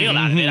big deal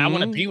out of it. I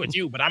want to be with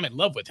you, but I'm in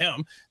love with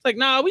him. It's like,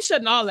 nah, we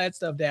shutting all that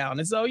stuff down.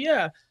 And so,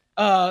 yeah,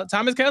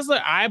 Thomas Kessler,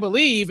 I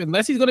believe,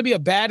 unless he's going to be a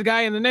bad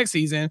guy in the next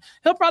season,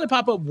 he'll probably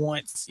pop up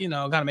once, you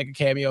know, kind of make a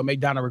cameo, make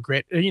Donna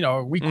regret, you know,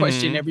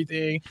 re-question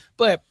everything.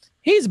 But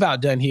he's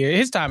about done here.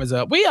 His time is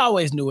up. We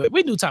always knew it.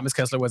 We knew Thomas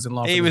Kessler wasn't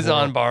long. He was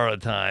on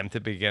borrowed time to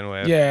begin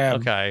with. Yeah.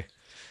 Okay.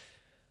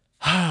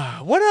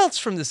 What else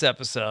from this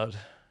episode?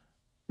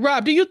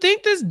 Rob, do you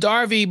think this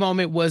Darby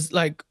moment was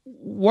like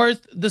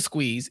worth the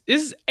squeeze?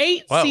 This is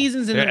 8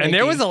 seasons in the making. And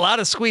there was a lot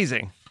of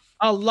squeezing.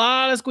 A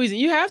lot of squeezing.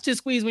 You have to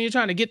squeeze when you're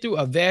trying to get through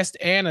a vest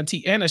and a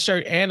tee and a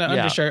shirt and an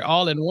undershirt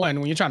all in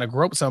one when you're trying to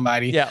grope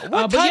somebody. Yeah.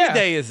 What time of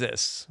day is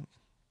this?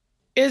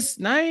 It's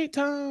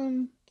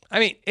nighttime. I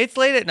mean, it's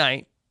late at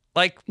night.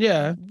 Like,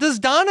 yeah. Does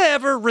Donna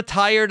ever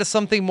retire to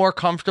something more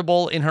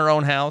comfortable in her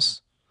own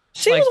house?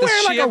 She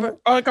was wearing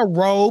like a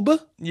robe.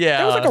 Yeah.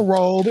 There was like a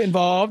robe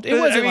involved. It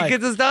wasn't like...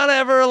 Does Donna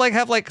ever like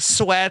have like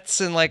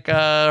sweats and like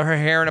her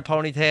hair in a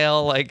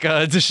ponytail? Like,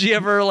 does she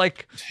ever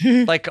like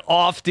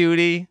off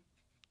duty?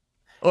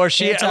 Or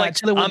she like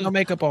chilling with no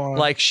makeup on?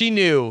 Like she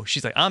knew.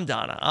 She's like, I'm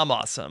Donna. I'm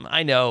awesome.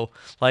 I know.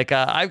 Like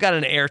I've got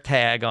an air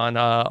tag on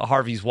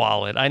Harvey's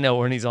wallet. I know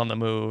when he's on the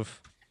move.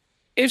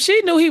 If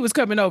she knew he was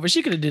coming over,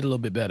 she could have did a little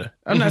bit better.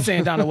 I'm not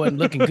saying Donna wasn't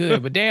looking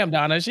good, but damn,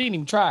 Donna, she didn't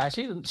even try.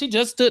 She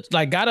just stood,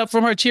 like, got up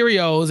from her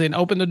Cheerios and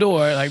opened the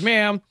door. Like,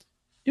 ma'am,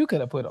 you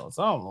could have put on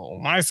something a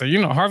little nicer. You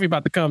know, Harvey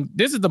about to come.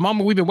 This is the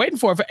moment we've been waiting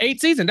for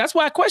 8 seasons. That's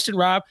why I question,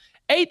 Rob.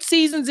 8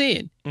 seasons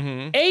in.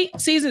 8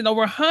 seasons,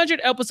 over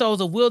 100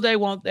 episodes of Will They,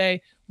 Won't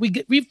They.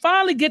 We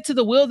finally get to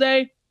the Will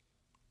They.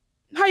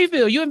 How you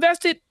feel? You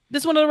invested?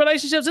 This one of the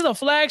relationships is a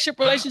flagship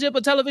relationship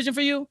of television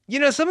for you. You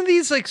know, some of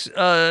these like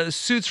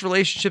Suits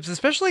relationships,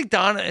 especially like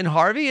Donna and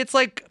Harvey, it's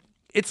like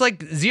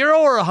 0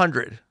 or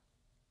 100.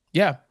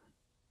 Yeah,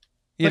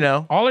 you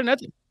know, all or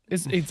nothing.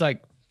 It's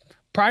like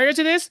prior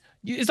to this,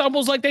 it's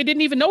almost like they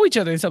didn't even know each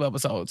other in some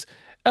episodes.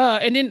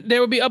 And then there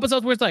would be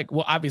episodes where it's like,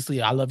 well,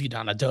 obviously I love you,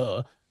 Donna,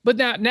 duh. But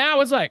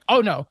now it's like, oh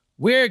no,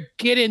 we're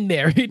getting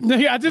married.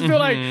 I just feel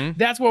like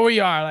that's where we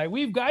are. Like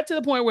we've got to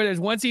the point where there's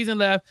 1 season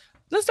left.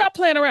 Let's stop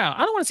playing around.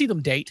 I don't want to see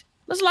them date.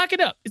 Let's lock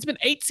it up. It's been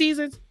 8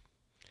 seasons.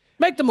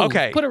 Make the move.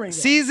 Okay. Put a ring.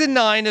 Season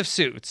 9 of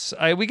Suits.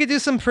 We could do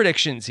some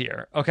predictions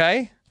here.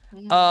 Okay.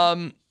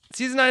 Season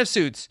 9 of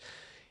Suits.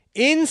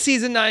 In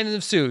season 9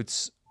 of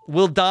Suits,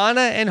 will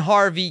Donna and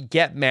Harvey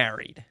get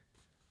married?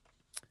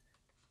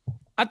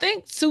 I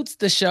think Suits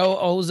the show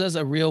owes us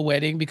a real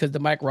wedding because the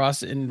Mike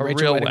Ross and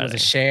Rachel wedding was a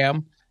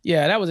sham.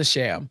 Yeah, that was a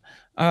sham.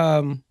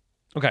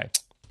 Okay.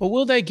 But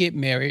will they get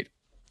married?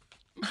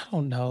 I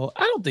don't know.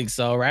 I don't think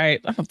so, right?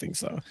 I don't think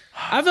so.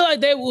 I feel like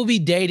they will be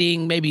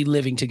dating, maybe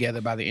living together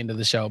by the end of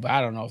the show, but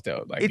I don't know if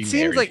they'll like. It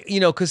seems like, you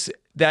know, because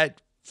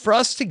that for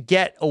us to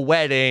get a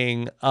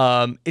wedding,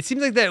 it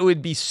seems like that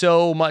would be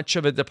so much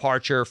of a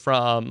departure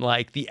from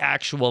like the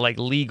actual like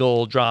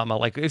legal drama.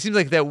 Like it seems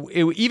like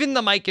that even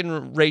the Mike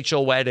and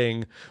Rachel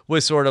wedding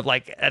was sort of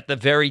like at the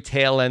very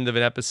tail end of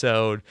an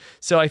episode.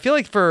 So I feel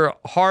like for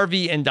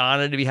Harvey and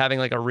Donna to be having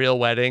like a real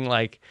wedding,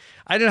 like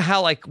I don't know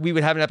how like we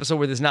would have an episode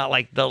where there's not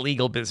like the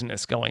legal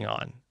business going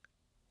on.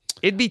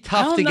 It'd be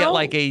tough to get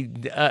like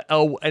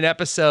an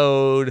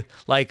episode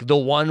like the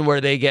one where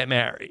they get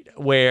married,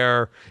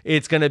 where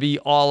it's going to be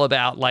all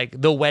about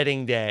like the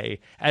wedding day,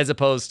 as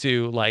opposed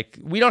to like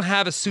we don't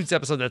have a Suits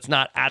episode that's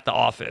not at the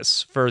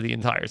office for the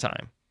entire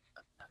time.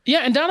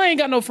 Yeah, and Donna ain't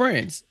got no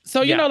friends.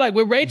 So, you know, like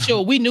with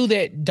Rachel, we knew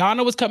that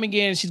Donna was coming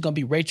in. She's going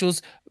to be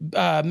Rachel's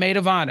maid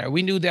of honor.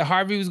 We knew that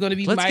Harvey was going to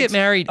be Let's Mike's, get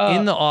married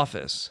in the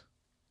office.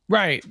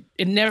 Right.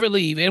 And never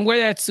leave. And wear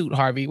that suit,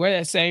 Harvey. Wear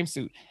that same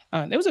suit.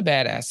 It was a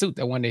badass suit,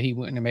 that one that he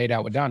went and made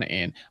out with Donna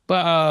in.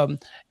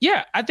 But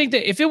yeah, I think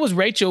that if it was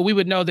Rachel, we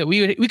would know that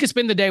we could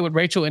spend the day with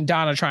Rachel and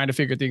Donna trying to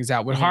figure things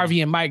out, with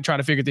Harvey and Mike trying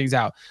to figure things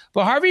out.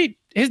 But Harvey,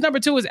 his number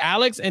 2 is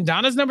Alex, and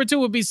Donna's number 2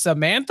 would be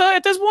Samantha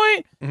at this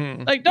point.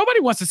 Like nobody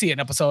wants to see an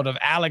episode of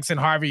Alex and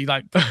Harvey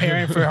like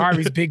preparing for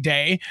Harvey's big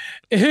day.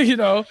 You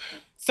know,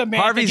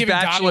 Samantha Harvey's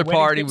bachelor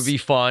party would be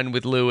fun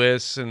with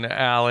Lewis and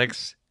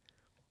Alex.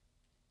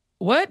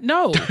 What?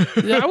 No,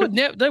 I would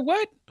never. Like,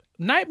 what?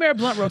 nightmare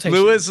blunt rotation.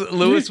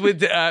 Lewis would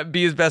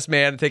be his best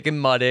man, taking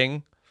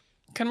mudding.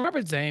 Can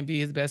Robert Zane be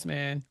his best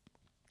man?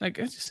 Like,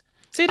 it's just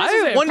see.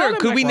 I wonder,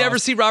 could we never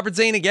see Robert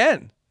Zane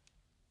again?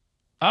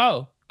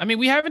 Oh, I mean,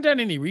 we haven't done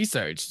any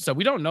research, so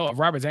we don't know if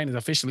Robert Zane is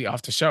officially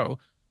off the show.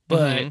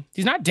 But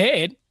he's not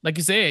dead, like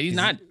you said. He's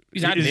not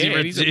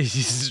dead.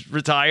 He's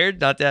retired,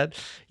 not dead.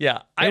 Yeah,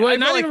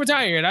 not even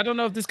retired. I don't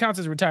know if this counts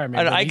as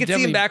retirement. I could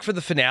see him back for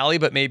the finale,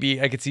 but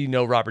maybe I could see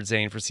no Robert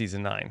Zane for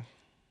season 9.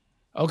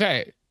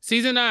 Okay,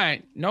 season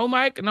 9. No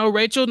Mike, no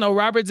Rachel, no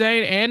Robert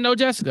Zane, and no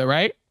Jessica,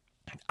 right?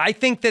 I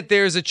think that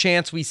there's a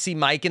chance we see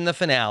Mike in the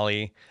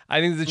finale.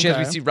 I think there's a chance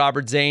we see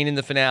Robert Zane in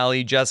the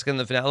finale, Jessica in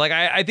the finale. Like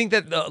I think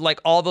that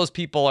like all those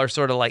people are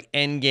sort of like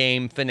end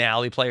game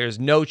finale players.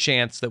 No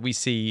chance that we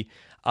see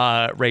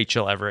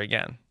Rachel ever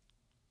again.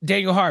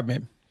 Daniel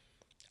Hardman.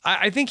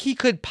 I think he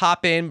could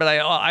pop in, but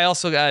I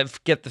also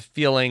get the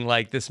feeling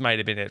like this might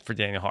have been it for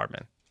Daniel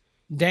Hardman.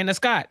 Dana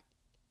Scott.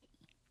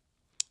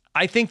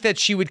 I think that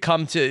she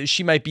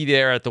might be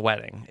there at the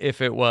wedding.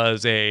 If it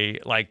was a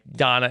like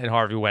Donna and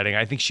Harvey wedding,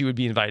 I think she would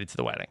be invited to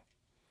the wedding.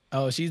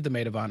 Oh, she's the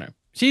maid of honor.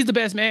 She's the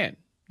best man,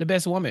 the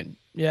best woman.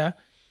 Yeah.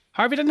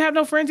 Harvey doesn't have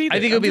no friends either. I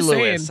think it would be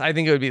Lewis. I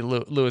think it would be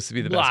Lewis to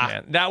be the best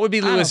man. That would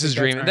be Lewis's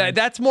dream.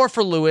 That's more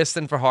for Lewis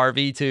than for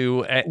Harvey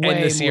to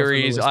end the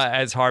series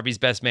as Harvey's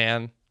best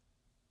man.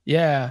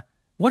 Yeah.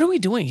 What are we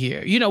doing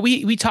here? You know,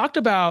 we talked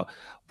about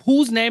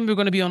whose name we're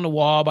going to be on the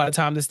wall by the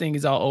time this thing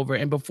is all over.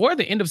 And before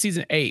the end of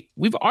season 8,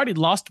 we've already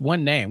lost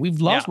one name. We've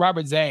lost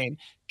Robert Zane.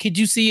 Could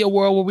you see a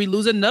world where we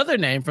lose another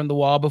name from the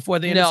wall before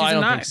the end of season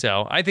 9? No, I don't think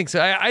so. I think so.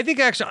 I think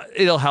actually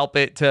it'll help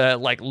it to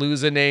like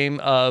lose a name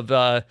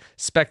of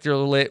Spectre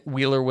Lit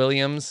Wheeler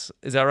Williams.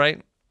 Is that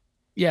right?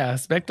 Yeah,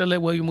 Spectre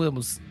Lit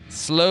Williams.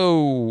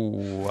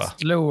 Slow.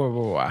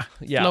 Yeah.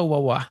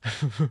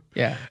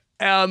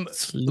 Yeah.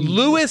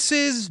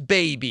 Lewis's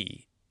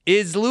baby.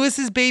 Is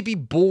Lewis's baby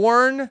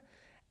born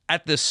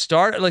at the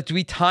start? Like, do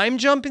we time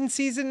jump in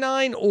season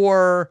 9,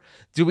 or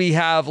do we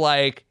have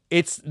like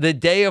it's the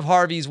day of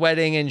Harvey's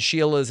wedding and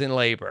Sheila's in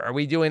labor? Are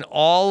we doing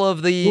all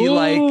of the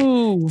like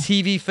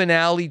TV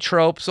finale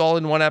tropes all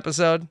in one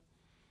episode?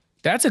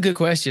 That's a good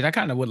question. I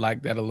kind of would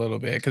like that a little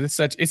bit because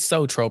it's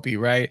so tropey,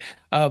 right?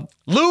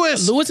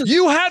 Lewis,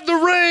 you had the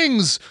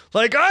rings.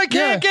 Like, I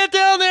can't get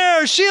down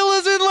there.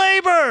 Sheila's in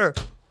labor.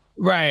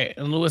 Right,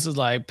 and Lewis is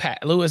like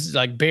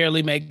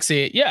barely makes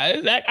it.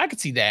 Yeah, I could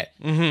see that.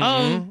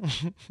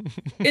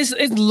 Is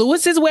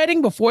Lewis's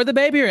wedding before the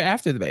baby or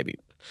after the baby?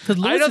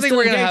 Because I don't think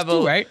we're gonna have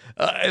right?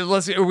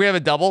 Unless we have a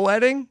double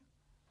wedding.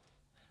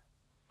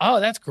 Oh,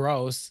 that's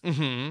gross.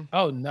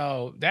 Oh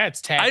no,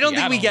 that's tacky. I don't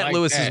think we get like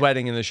Lewis's that.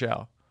 wedding in the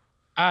show.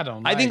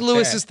 I think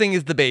Lewis's thing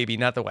is the baby,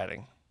 not the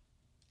wedding.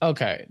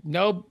 Okay,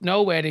 no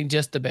wedding,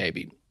 just the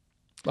baby.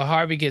 But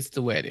Harvey gets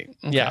the wedding.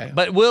 Okay. Yeah,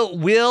 but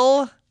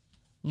will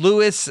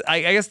Lewis?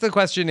 I guess the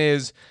question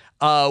is,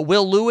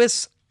 will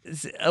Lewis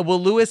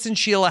and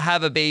Sheila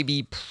have a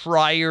baby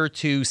prior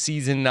to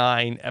season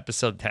 9,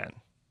 episode 10?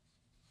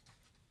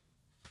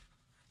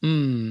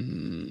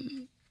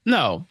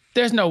 No,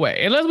 there's no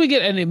way. Unless we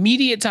get an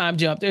immediate time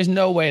jump, there's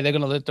no way they're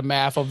gonna let the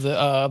math of the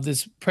of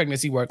this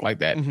pregnancy work like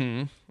that.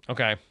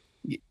 Okay.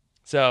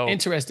 So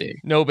interesting.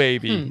 No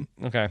baby.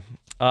 Okay.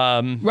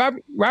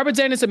 Robert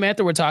Zane and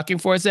Samantha were talking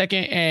for a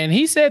second, and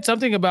he said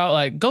something about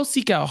like, go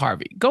seek out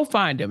Harvey, go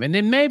find him, and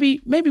then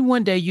maybe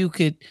one day you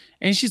could.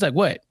 And she's like,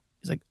 what?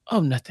 He's like,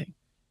 oh, nothing.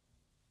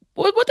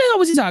 What the hell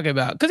was he talking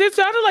about? Because it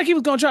sounded like he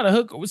was gonna try to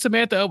hook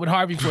Samantha up with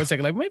Harvey for a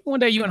second. Like maybe one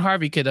day you and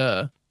Harvey could,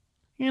 they're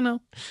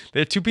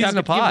 2 peas in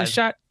a pod.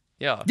 Shot.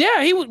 Yeah.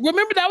 Yeah, he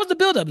remember that was the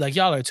buildup. Like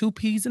y'all are 2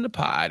 peas in the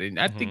pod, and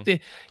I think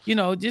that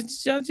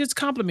just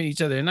compliment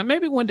each other. And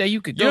maybe one day you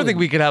could. You don't think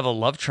we could have a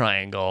love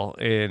triangle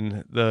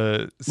in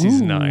the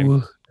season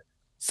 9?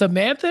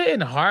 Samantha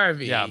and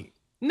Harvey. Yeah.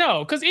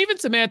 No, because even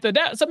Samantha,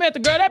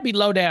 girl, that'd be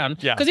low down.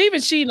 Yeah. Because even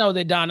she know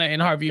that Donna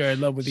and Harvey are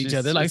in love with each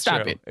other. Like,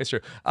 stop it. It's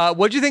true.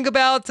 What'd you think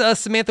about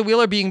Samantha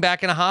Wheeler being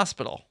back in a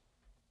hospital?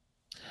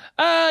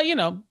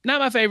 Not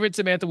my favorite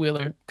Samantha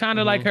Wheeler. Kind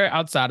of like her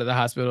outside of the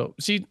hospital.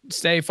 She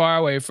stayed far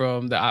away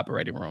from the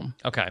operating room.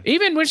 Okay.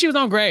 Even when she was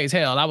on Grey's,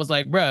 hell, I was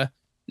like, bruh,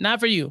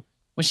 not for you.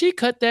 When she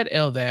cut that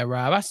L there,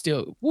 Rob, I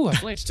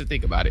flinched to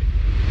think about it.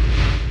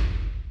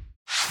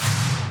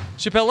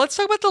 Chappelle, let's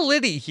talk about the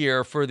Liddy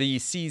here for the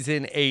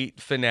season 8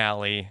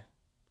 finale.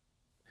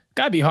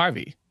 Gotta be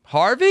Harvey.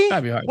 Harvey?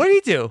 Gotta be Harvey. What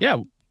did he do?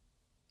 Yeah.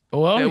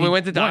 Well, we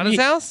went to Donna's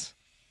house?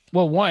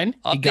 Well,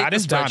 he got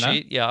his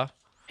Donna. Yeah.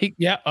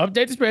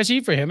 Update the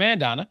spreadsheet for him and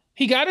Donna.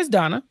 He got his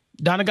Donna.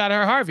 Donna got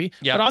her Harvey.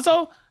 Yep. But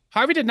also,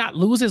 Harvey did not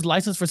lose his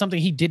license for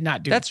something he did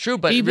not do. That's true,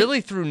 but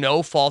really through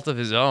no fault of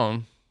his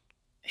own.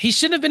 He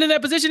shouldn't have been in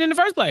that position in the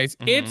first place.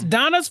 It's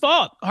Donna's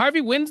fault. Harvey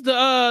wins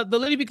the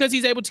Liddy because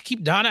he's able to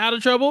keep Donna out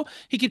of trouble.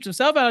 He keeps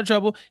himself out of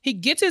trouble. He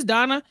gets his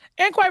Donna.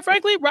 And quite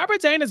frankly, Robert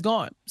Zane is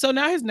gone. So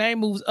now his name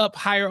moves up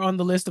higher on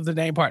the list of the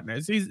name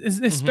partners. He's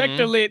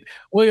Inspector Lit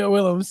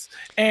Williams.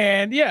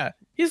 And yeah,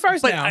 he's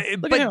first now.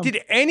 But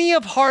did any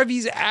of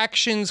Harvey's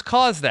actions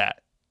cause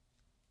that?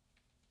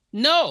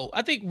 No,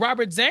 I think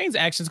Robert Zane's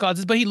actions caused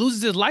this, but he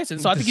loses his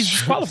license, so I think he's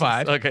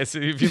disqualified. Okay, so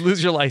if you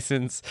lose your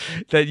license,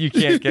 that you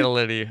can't get a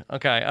Liddy.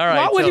 Okay, all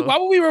right. Why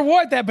would we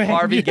reward that behavior?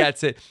 Harvey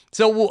gets it.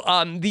 So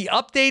the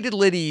updated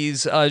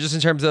Liddies, just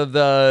in terms of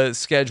the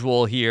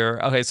schedule here.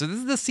 Okay, so this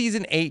is the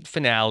season 8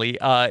 finale.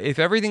 If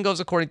everything goes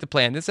according to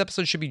plan, this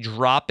episode should be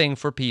dropping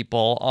for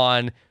people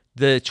on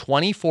the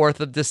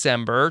 24th of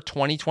December,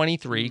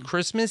 2023,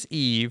 Christmas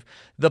Eve.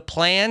 The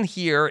plan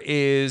here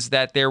is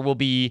that there will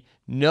be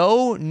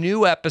no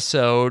new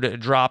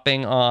episode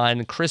dropping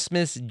on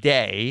Christmas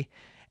Day.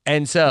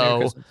 And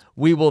so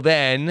we will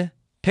then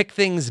pick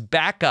things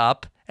back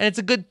up. And it's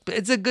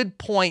a good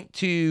point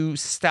to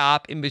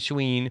stop in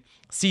between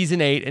season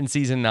 8 and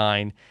season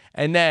 9.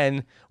 And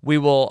then we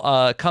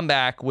will come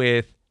back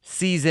with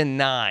season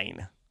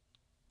 9.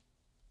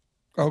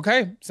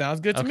 Okay, sounds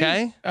good to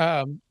me.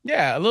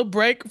 Yeah, a little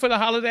break for the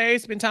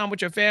holidays. Spend time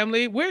with your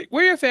family. We're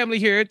your family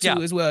here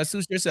too, as well.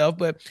 Suit yourself,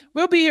 but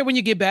we'll be here when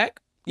you get back.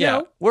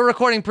 Yeah, we're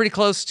recording pretty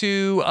close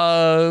to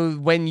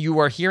when you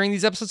are hearing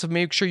these episodes, so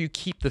make sure you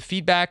keep the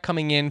feedback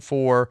coming in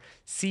for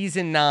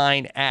season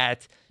 9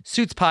 at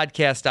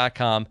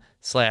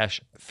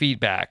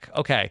suitspodcast.com/feedback.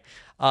 Okay.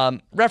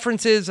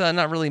 References,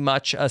 not really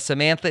much.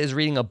 Samantha is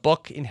reading a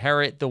book,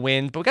 Inherit the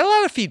Wind, but we got a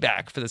lot of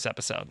feedback for this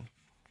episode.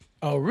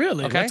 Oh,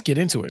 really? Okay. Let's get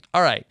into it.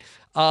 All right.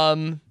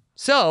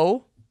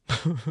 So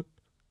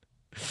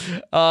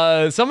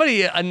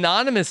somebody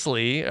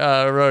anonymously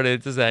wrote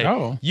it to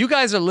say, you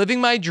guys are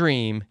living my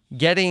dream,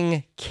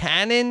 getting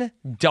Canon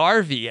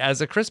Darby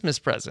as a Christmas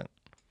present.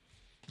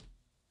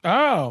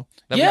 Oh.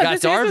 Then we got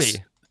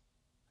Darby.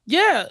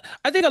 Yeah,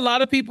 I think a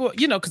lot of people,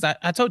 because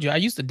I told you, I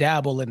used to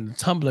dabble in the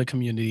Tumblr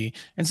community.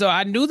 And so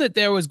I knew that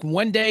there was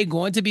one day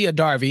going to be a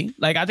Darby.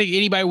 Like, I think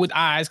anybody with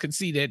eyes could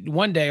see that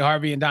one day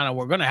Harvey and Donna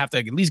were going to have to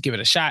at least give it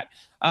a shot.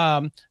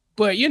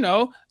 But,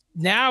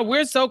 now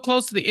we're so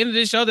close to the end of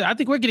this show that I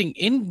think we're getting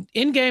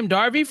in-game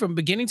Darby from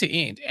beginning to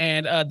end.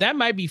 And that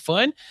might be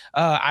fun.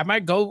 I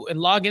might go and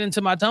log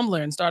into my Tumblr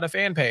and start a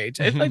fan page.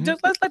 It's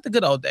just like the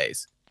good old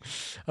days.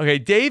 Okay,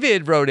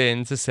 David wrote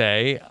in to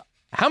say,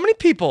 how many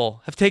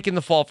people have taken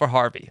the fall for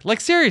Harvey?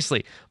 Like,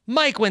 seriously,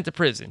 Mike went to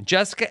prison.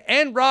 Jessica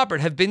and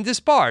Robert have been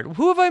disbarred.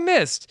 Who have I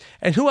missed?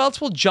 And who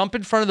else will jump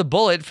in front of the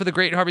bullet for the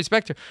great Harvey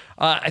Specter?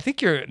 I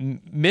think you're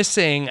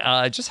missing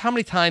just how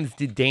many times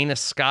did Dana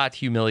Scott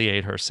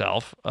humiliate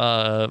herself?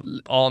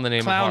 All in the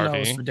name clown of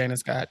Harvey. Nose for Dana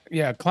Scott.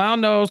 Yeah, clown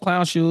nose,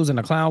 clown shoes, and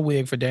a clown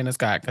wig for Dana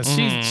Scott. Because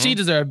she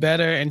deserved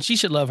better, and she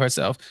should love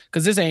herself.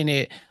 Because this ain't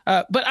it.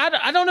 But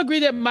I don't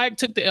agree that Mike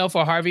took the L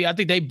for Harvey. I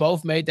think they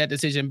both made that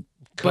decision.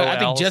 But I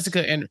think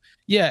Jessica and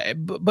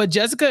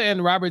Jessica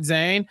and Robert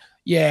Zane,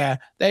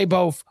 they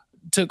both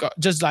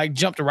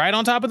jumped right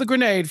on top of the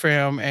grenade for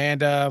him.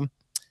 And I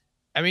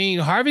mean,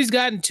 Harvey's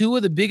gotten 2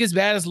 of the biggest,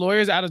 baddest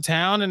lawyers out of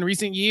town in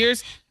recent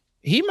years.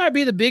 He might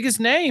be the biggest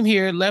name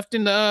here left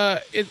in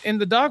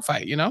the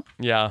dogfight.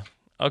 Yeah.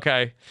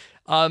 Okay.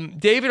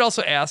 David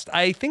also asked,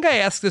 I think I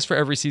asked this for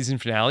every season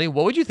finale.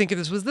 What would you think if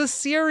this was the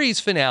series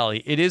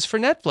finale? It is for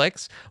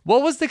Netflix.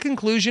 What was the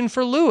conclusion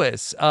for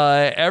Lewis?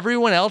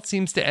 Everyone else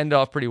seems to end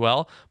off pretty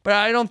well, but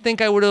I don't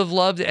think I would have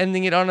loved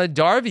ending it on a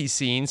Darby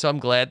scene, so I'm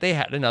glad they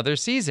had another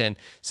season.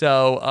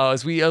 So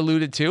as we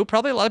alluded to,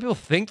 probably a lot of people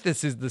think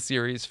this is the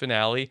series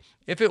finale.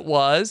 If it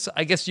was,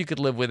 I guess you could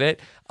live with it.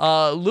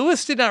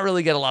 Lewis did not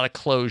really get a lot of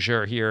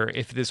closure here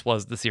if this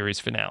was the series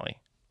finale.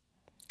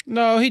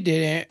 No, he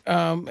didn't,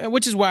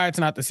 which is why it's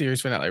not the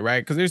series finale,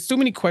 right? Because there's too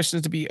many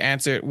questions to be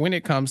answered when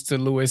it comes to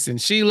Lewis and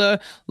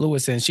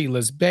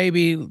Sheila's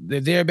baby,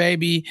 their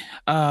baby.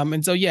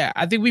 And so,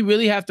 I think we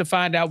really have to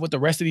find out what the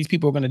rest of these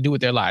people are going to do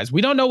with their lives. We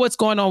don't know what's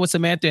going on with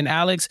Samantha and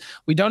Alex.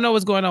 We don't know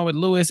what's going on with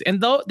Lewis.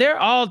 And though they're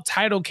all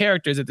title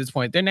characters at this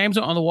point, their names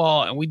are on the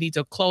wall, and we need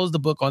to close the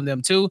book on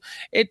them too.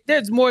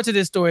 There's more to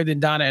this story than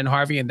Donna and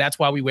Harvey, and that's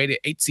why we waited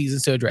 8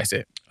 seasons to address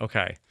it.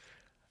 Okay.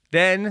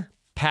 Then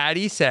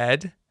Patty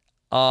said,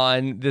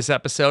 on this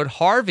episode,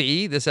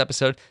 Harvey, this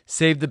episode,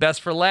 saved the best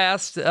for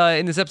last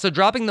in this episode,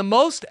 dropping the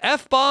most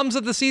F-bombs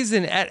of the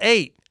season at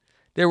 8.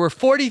 There were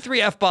 43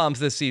 F-bombs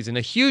this season,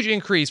 a huge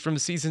increase from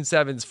season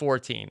 7's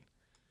 14.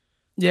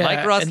 Yeah,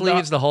 Mike Ross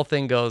leaves, the whole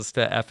thing goes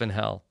to F and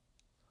hell.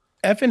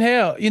 F and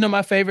hell.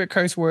 My favorite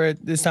curse word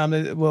this time,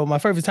 my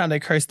favorite time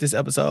they cursed this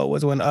episode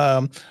was when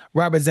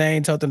Robert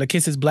Zane told them to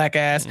kiss his black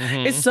ass.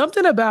 It's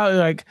something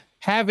about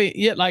having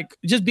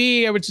just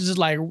being able to just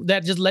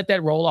let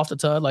that roll off the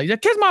tongue,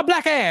 kiss my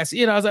black ass.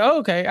 I was like, oh,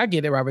 okay, I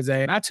get it, Robert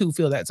Zane. I too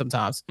feel that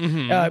sometimes.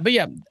 But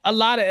yeah, a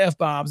lot of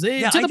F-bombs to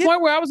the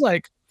point where I was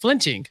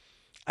flinching.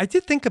 I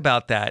did think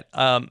about that.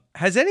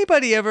 Has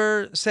anybody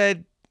ever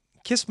said,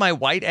 kiss my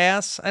white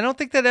ass? I don't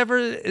think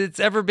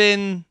it's ever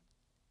been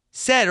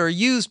said or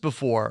used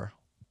before.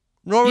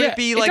 Nor would it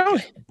be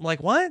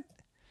like what?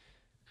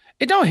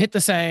 It don't hit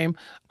the same.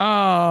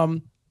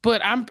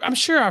 But I'm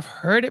sure I've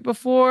heard it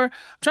before. I'm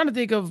trying to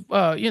think of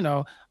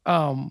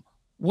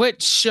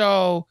what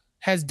show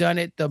has done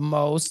it the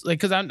most.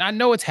 Because I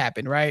know it's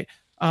happened, right?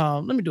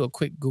 Let me do a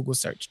quick Google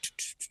search.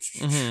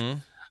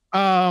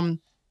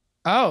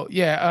 Oh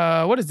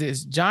yeah. What is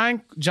this?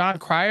 John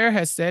Cryer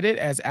has said it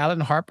as Alan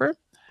Harper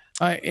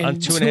in On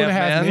Two and a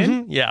Half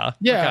Men. Yeah.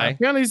 Yeah. Okay.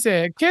 Apparently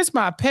said, "Kiss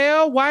my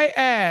pale white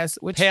ass,"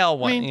 which Pale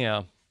one. I mean,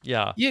 Yeah.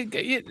 Yeah.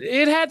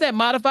 it had that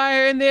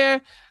modifier in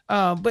there,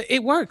 but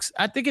it works.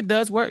 I think it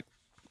does work.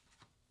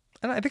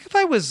 And I think if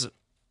I was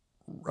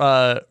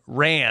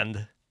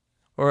Rand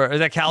or is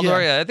that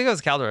Caldor? Yeah, I think it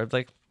was Caldor. I'm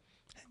like,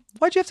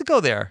 why'd you have to go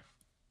there?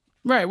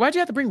 Right. Why'd you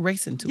have to bring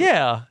race into it?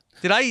 Yeah.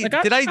 Did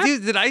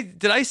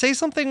I say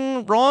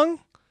something wrong?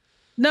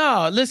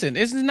 No, listen,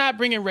 this is not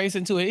bringing race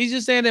into it. He's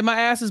just saying that my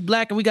ass is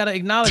black and we got to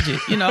acknowledge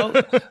it. You know,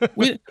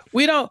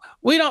 we don't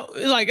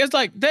like, it's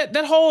like that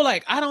whole,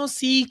 like, I don't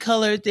see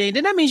color thing.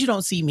 Then that means you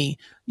don't see me.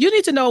 You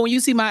need to know when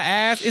you see my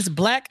ass, it's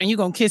black and you're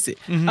going to kiss it.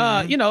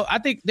 Mm-hmm. You know, I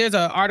think there's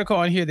an article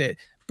on here that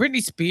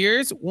Britney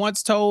Spears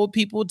once told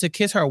people to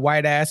kiss her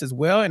white ass as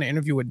well in an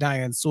interview with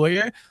Diane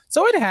Sawyer.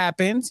 So it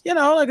happens, you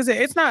know, like I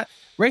said, it's not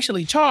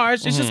racially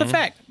charged. It's just a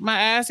fact. My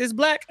ass is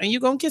black and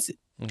you're going to kiss it.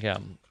 Yeah.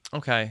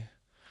 Okay.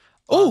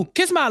 Oh,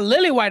 kiss my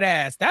lily white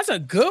ass. That's a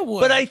good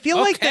one. But I feel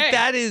like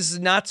that is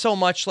not so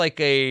much like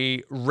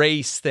a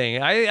race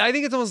thing. I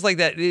think it's almost like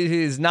that it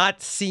is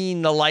not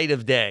seen the light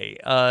of day.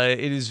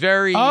 It is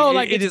very,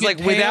 it is like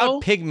pale?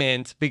 without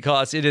pigment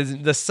because it is,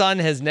 the sun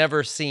has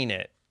never seen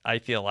it, I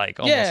feel like.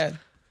 Almost. Yeah.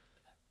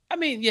 I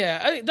mean,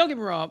 don't get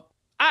me wrong.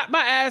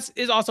 My ass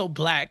is also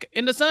black,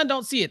 and the sun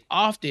don't see it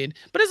often,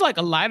 but it's like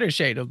a lighter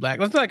shade of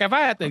black. It's like if I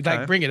had to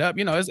like bring it up,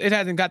 you know, it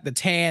hasn't got the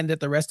tan that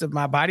the rest of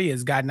my body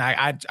has gotten.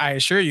 I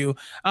assure you.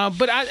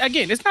 But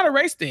again, it's not a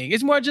race thing.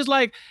 It's more just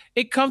like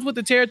it comes with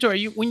the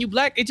territory. When you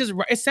black,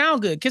 it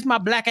sounds good. Kiss my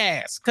black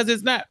ass, because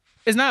it's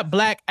not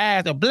black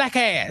ass or black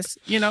ass.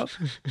 You know,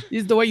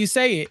 it's the way you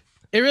say it.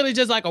 It really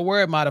just like a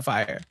word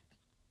modifier.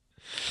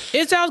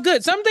 It sounds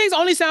good. Some things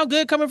only sound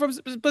good coming from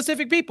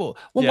specific people.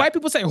 When white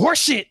people say horse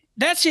shit,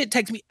 that shit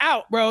takes me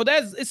out, bro.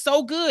 It's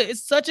so good.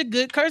 It's such a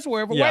good curse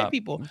word for white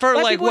people. For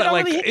white like people what,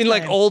 like really in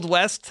like Old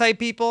West type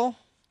people?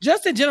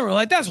 Just in general,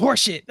 like that's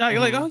horse shit. Like,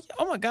 like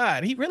oh my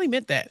God, he really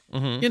meant that.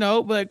 You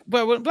know, but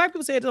when black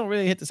people say it, it don't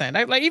really hit the same.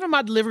 Like even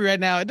my delivery right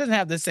now, it doesn't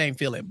have the same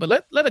feeling. But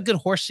let a good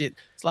horse shit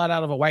slide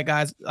out of a white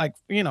guy's, like,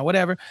 you know,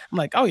 whatever. I'm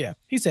like, oh yeah,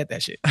 he said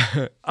that shit.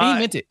 He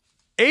meant it.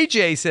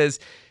 AJ says,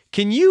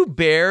 can you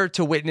bear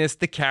to witness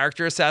the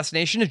character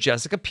assassination of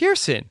Jessica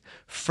Pearson?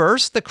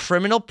 First, the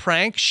criminal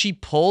prank she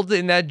pulled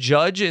in that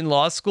judge in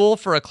law school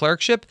for a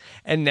clerkship,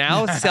 and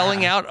now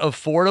selling out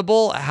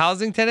affordable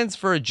housing tenants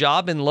for a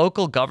job in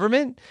local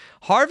government?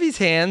 Harvey's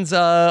hands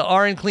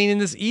aren't clean in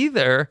this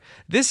either.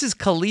 This is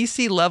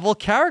Khaleesi level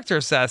character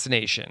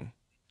assassination.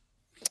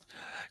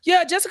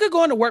 Yeah, Jessica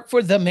going to work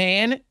for the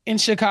man in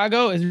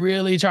Chicago is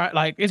really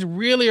it's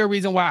really a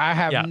reason why I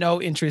have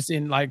no interest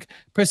in like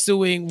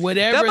pursuing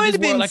whatever. That might have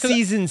been like,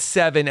 season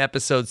 7,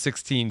 episode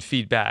 16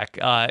 feedback.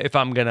 If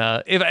I'm going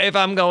to,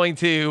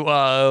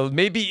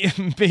 maybe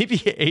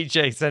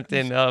AJ sent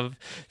in a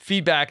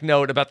feedback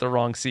note about the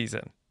wrong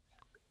season.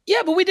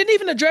 Yeah, but we didn't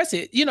even address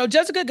it. You know,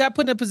 Jessica got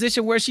put in a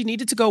position where she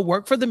needed to go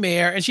work for the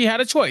mayor, and she had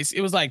a choice.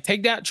 It was like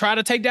try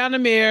to take down the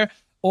mayor,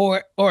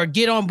 or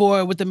get on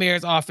board with the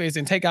mayor's office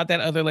and take out that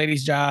other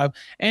lady's job.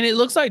 And it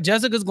looks like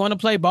Jessica's going to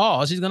play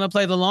ball. She's going to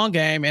play the long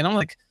game. And I'm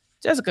like,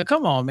 Jessica,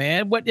 come on,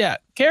 man.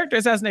 Character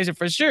assassination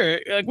for sure.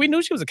 Like, we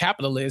knew she was a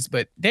capitalist,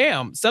 but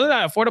damn, selling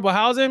out affordable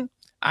housing,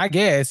 I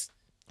guess.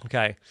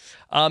 Okay.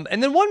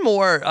 And then one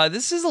more.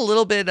 This is a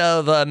little bit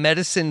of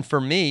medicine for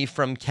me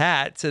from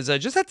Kat. Says, I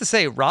just have to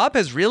say, Rob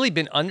has really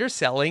been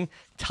underselling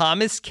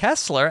Thomas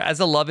Kessler as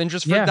a love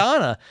interest for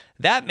Donna.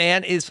 That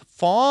man is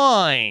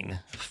fine.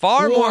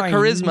 Far more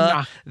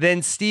charisma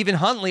than Stephen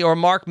Huntley or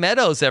Mark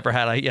Meadows ever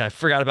had. I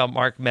forgot about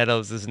Mark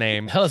Meadows'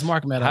 name. Hell is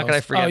Mark Meadows. How could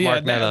I forget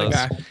Mark Meadows?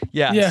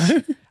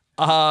 Yeah.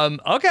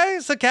 Okay,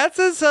 so Kat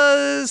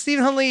says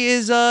Stephen Huntley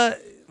is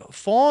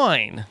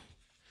fine.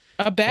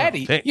 A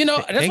baddie.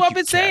 That's what I've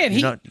been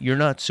saying. You're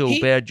not so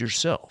bad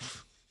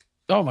yourself.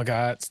 Oh my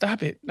God.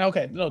 Stop it.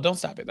 Okay. No, don't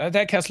stop it.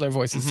 That Kessler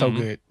voice is so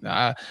good.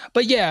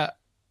 But yeah,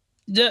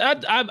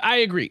 I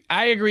agree.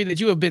 I agree that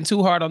you have been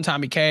too hard on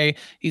Tommy K.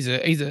 He's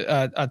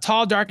a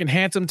tall, dark, and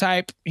handsome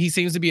type. He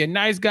seems to be a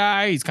nice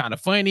guy. He's kind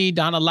of funny.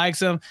 Donna likes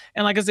him.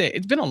 And like I said,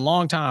 it's been a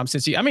long time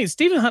since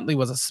Stephen Huntley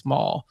was a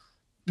small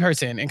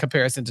person in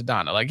comparison to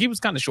Donna. Like, he was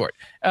kind of short.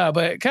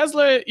 But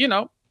Kessler,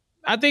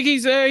 I think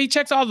he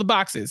checks all the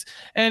boxes,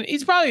 and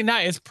he's probably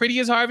not as pretty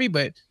as Harvey,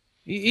 but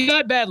he's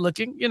not bad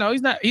looking.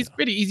 He's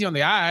pretty easy on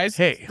the eyes.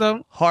 Hey,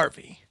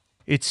 Harvey,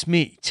 it's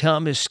me,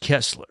 Thomas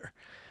Kessler.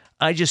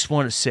 I just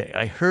want to say,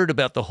 I heard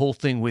about the whole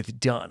thing with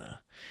Donna,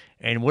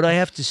 and what I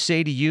have to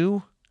say to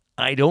you,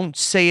 I don't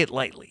say it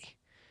lightly.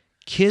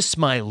 Kiss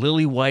my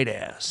lily white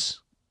ass.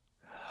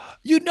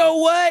 You know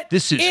what?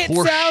 This is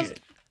horseshit.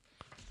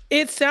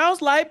 It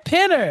sounds like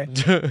Penner.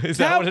 Is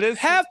that what it is?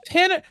 Have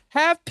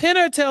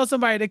Penner tell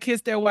somebody to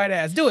kiss their white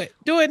ass. Do it.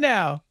 Do it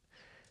now.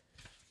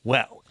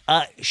 Well,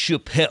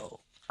 Chappelle,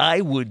 I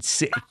would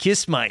say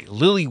kiss my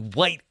lily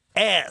white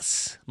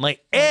ass. My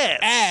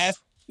ass.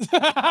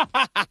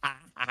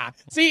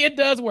 See, it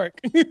does work.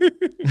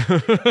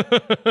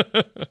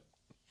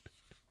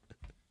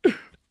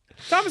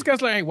 Thomas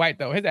Kessler ain't white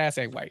though. His ass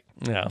ain't white.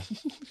 Yeah.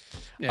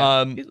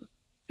 Yeah.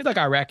 He's like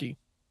Iraqi.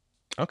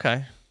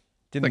 Okay.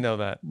 Didn't know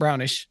that.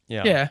 Brownish.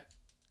 Yeah. Yeah.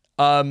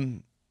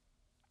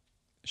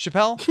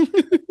 Chappelle?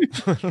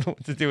 I don't know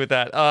what to do with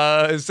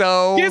that.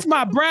 So kiss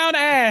my brown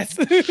ass.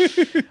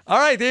 all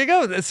right, there you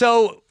go.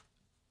 So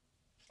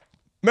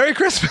Merry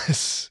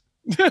Christmas.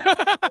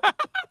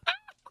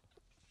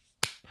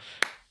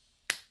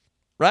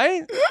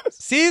 Right?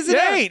 Season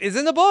 8 is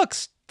in the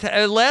books.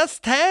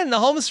 Last 10, the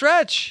home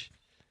stretch.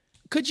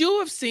 Could you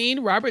have seen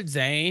Robert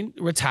Zane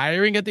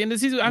retiring at the end of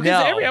the season? I mean,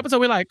 No. every episode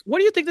we're like, "What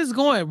do you think this is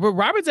going?" But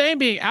Robert Zane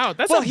being out,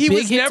 that's well, a he big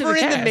was hit to never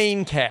in cast. the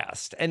main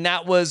cast, and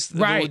that was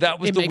Right. that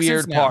was It the makes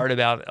weird sense now. part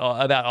about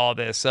all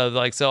this.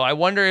 So I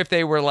wonder if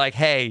they were like,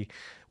 "Hey,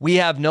 we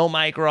have no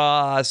Mike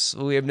Ross,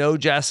 we have no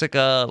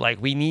Jessica.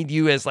 Like, we need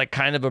you as like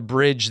kind of a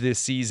bridge this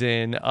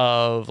season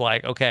of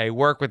like, okay,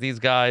 work with these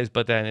guys,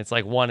 but then it's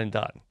like one and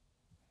done."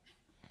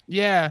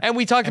 Yeah, And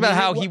we talked about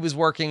how it wa- he was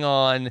working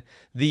on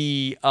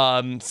the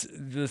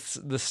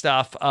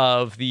stuff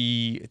of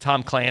the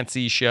Tom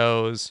Clancy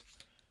shows.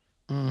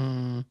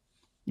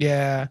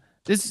 Yeah,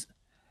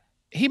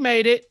 he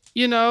made it.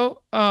 You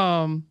know,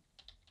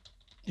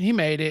 he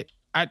made it.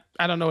 I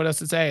don't know what else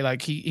to say.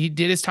 Like he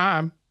did his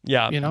time.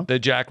 Yeah, You know? the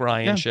Jack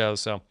Ryan Yeah. show.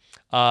 So,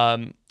 all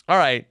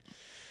right,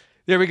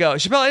 there we go.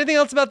 Chappelle, anything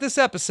else about this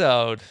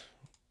episode?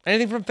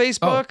 Anything from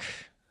Facebook?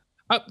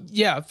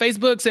 Yeah,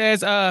 Facebook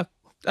says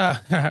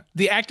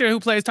the actor who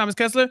plays Thomas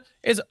Kessler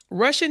is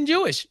Russian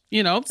Jewish.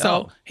 You know,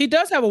 so he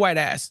does have a white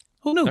ass.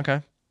 Who knew?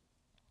 Okay.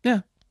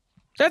 Yeah,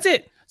 that's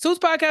it.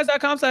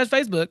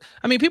 Suitspodcast.com/Facebook.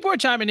 I mean, people are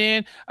chiming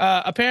in.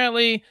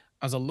 Apparently,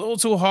 I was a little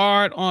too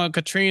hard on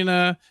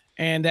Katrina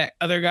and that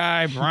other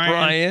guy,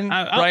 Brian.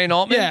 Brian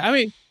Altman. Yeah, I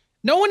mean,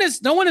 no one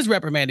is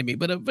reprimanding me,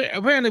 but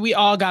apparently we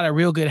all got a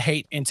real good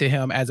hate into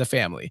him as a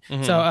family.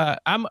 Mhm. So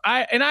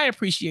I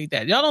appreciate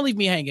that. Y'all don't leave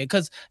me hanging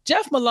because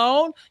Jeff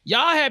Malone,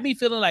 y'all had me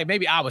feeling like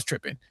maybe I was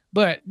tripping.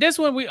 But this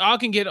one we all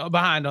can get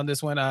behind on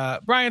this one.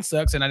 Brian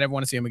sucks, and I never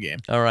want to see him again.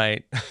 All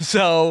right.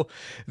 So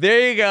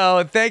there you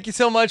go. Thank you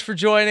so much for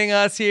joining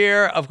us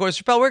here. Of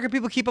course, Chappelle, where can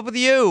people keep up with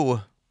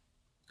you?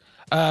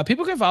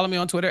 People can follow me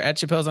on Twitter at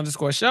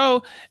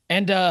Chappelle's_show.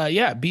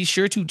 And be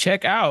sure to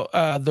check out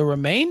the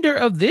remainder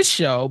of this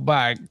show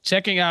by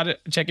checking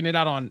it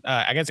out on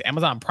I guess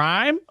Amazon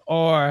Prime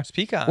or It's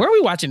Peacock. where are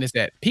we watching this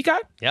at?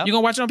 Peacock? Yep. You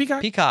gonna watch it on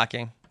Peacock?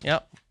 Peacocking.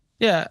 Yep.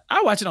 Yeah,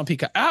 I watch it on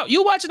Peacock.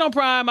 You watch it on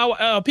Prime.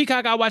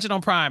 Peacock, I'll watch it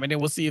on Prime, and then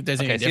we'll see if there's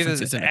any Okay, see if there's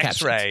differences in an the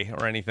captions. X-ray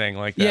or anything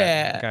like that.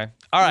 Yeah. Okay.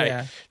 All right.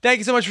 Yeah. Thank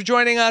you so much for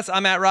joining us.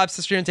 I'm at Rob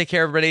Sister, and take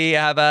care, everybody.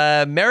 Have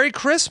a Merry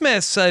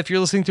Christmas if you're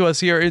listening to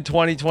us here in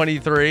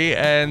 2023,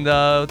 and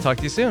talk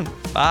to you soon.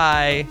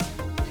 Bye.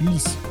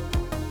 Peace.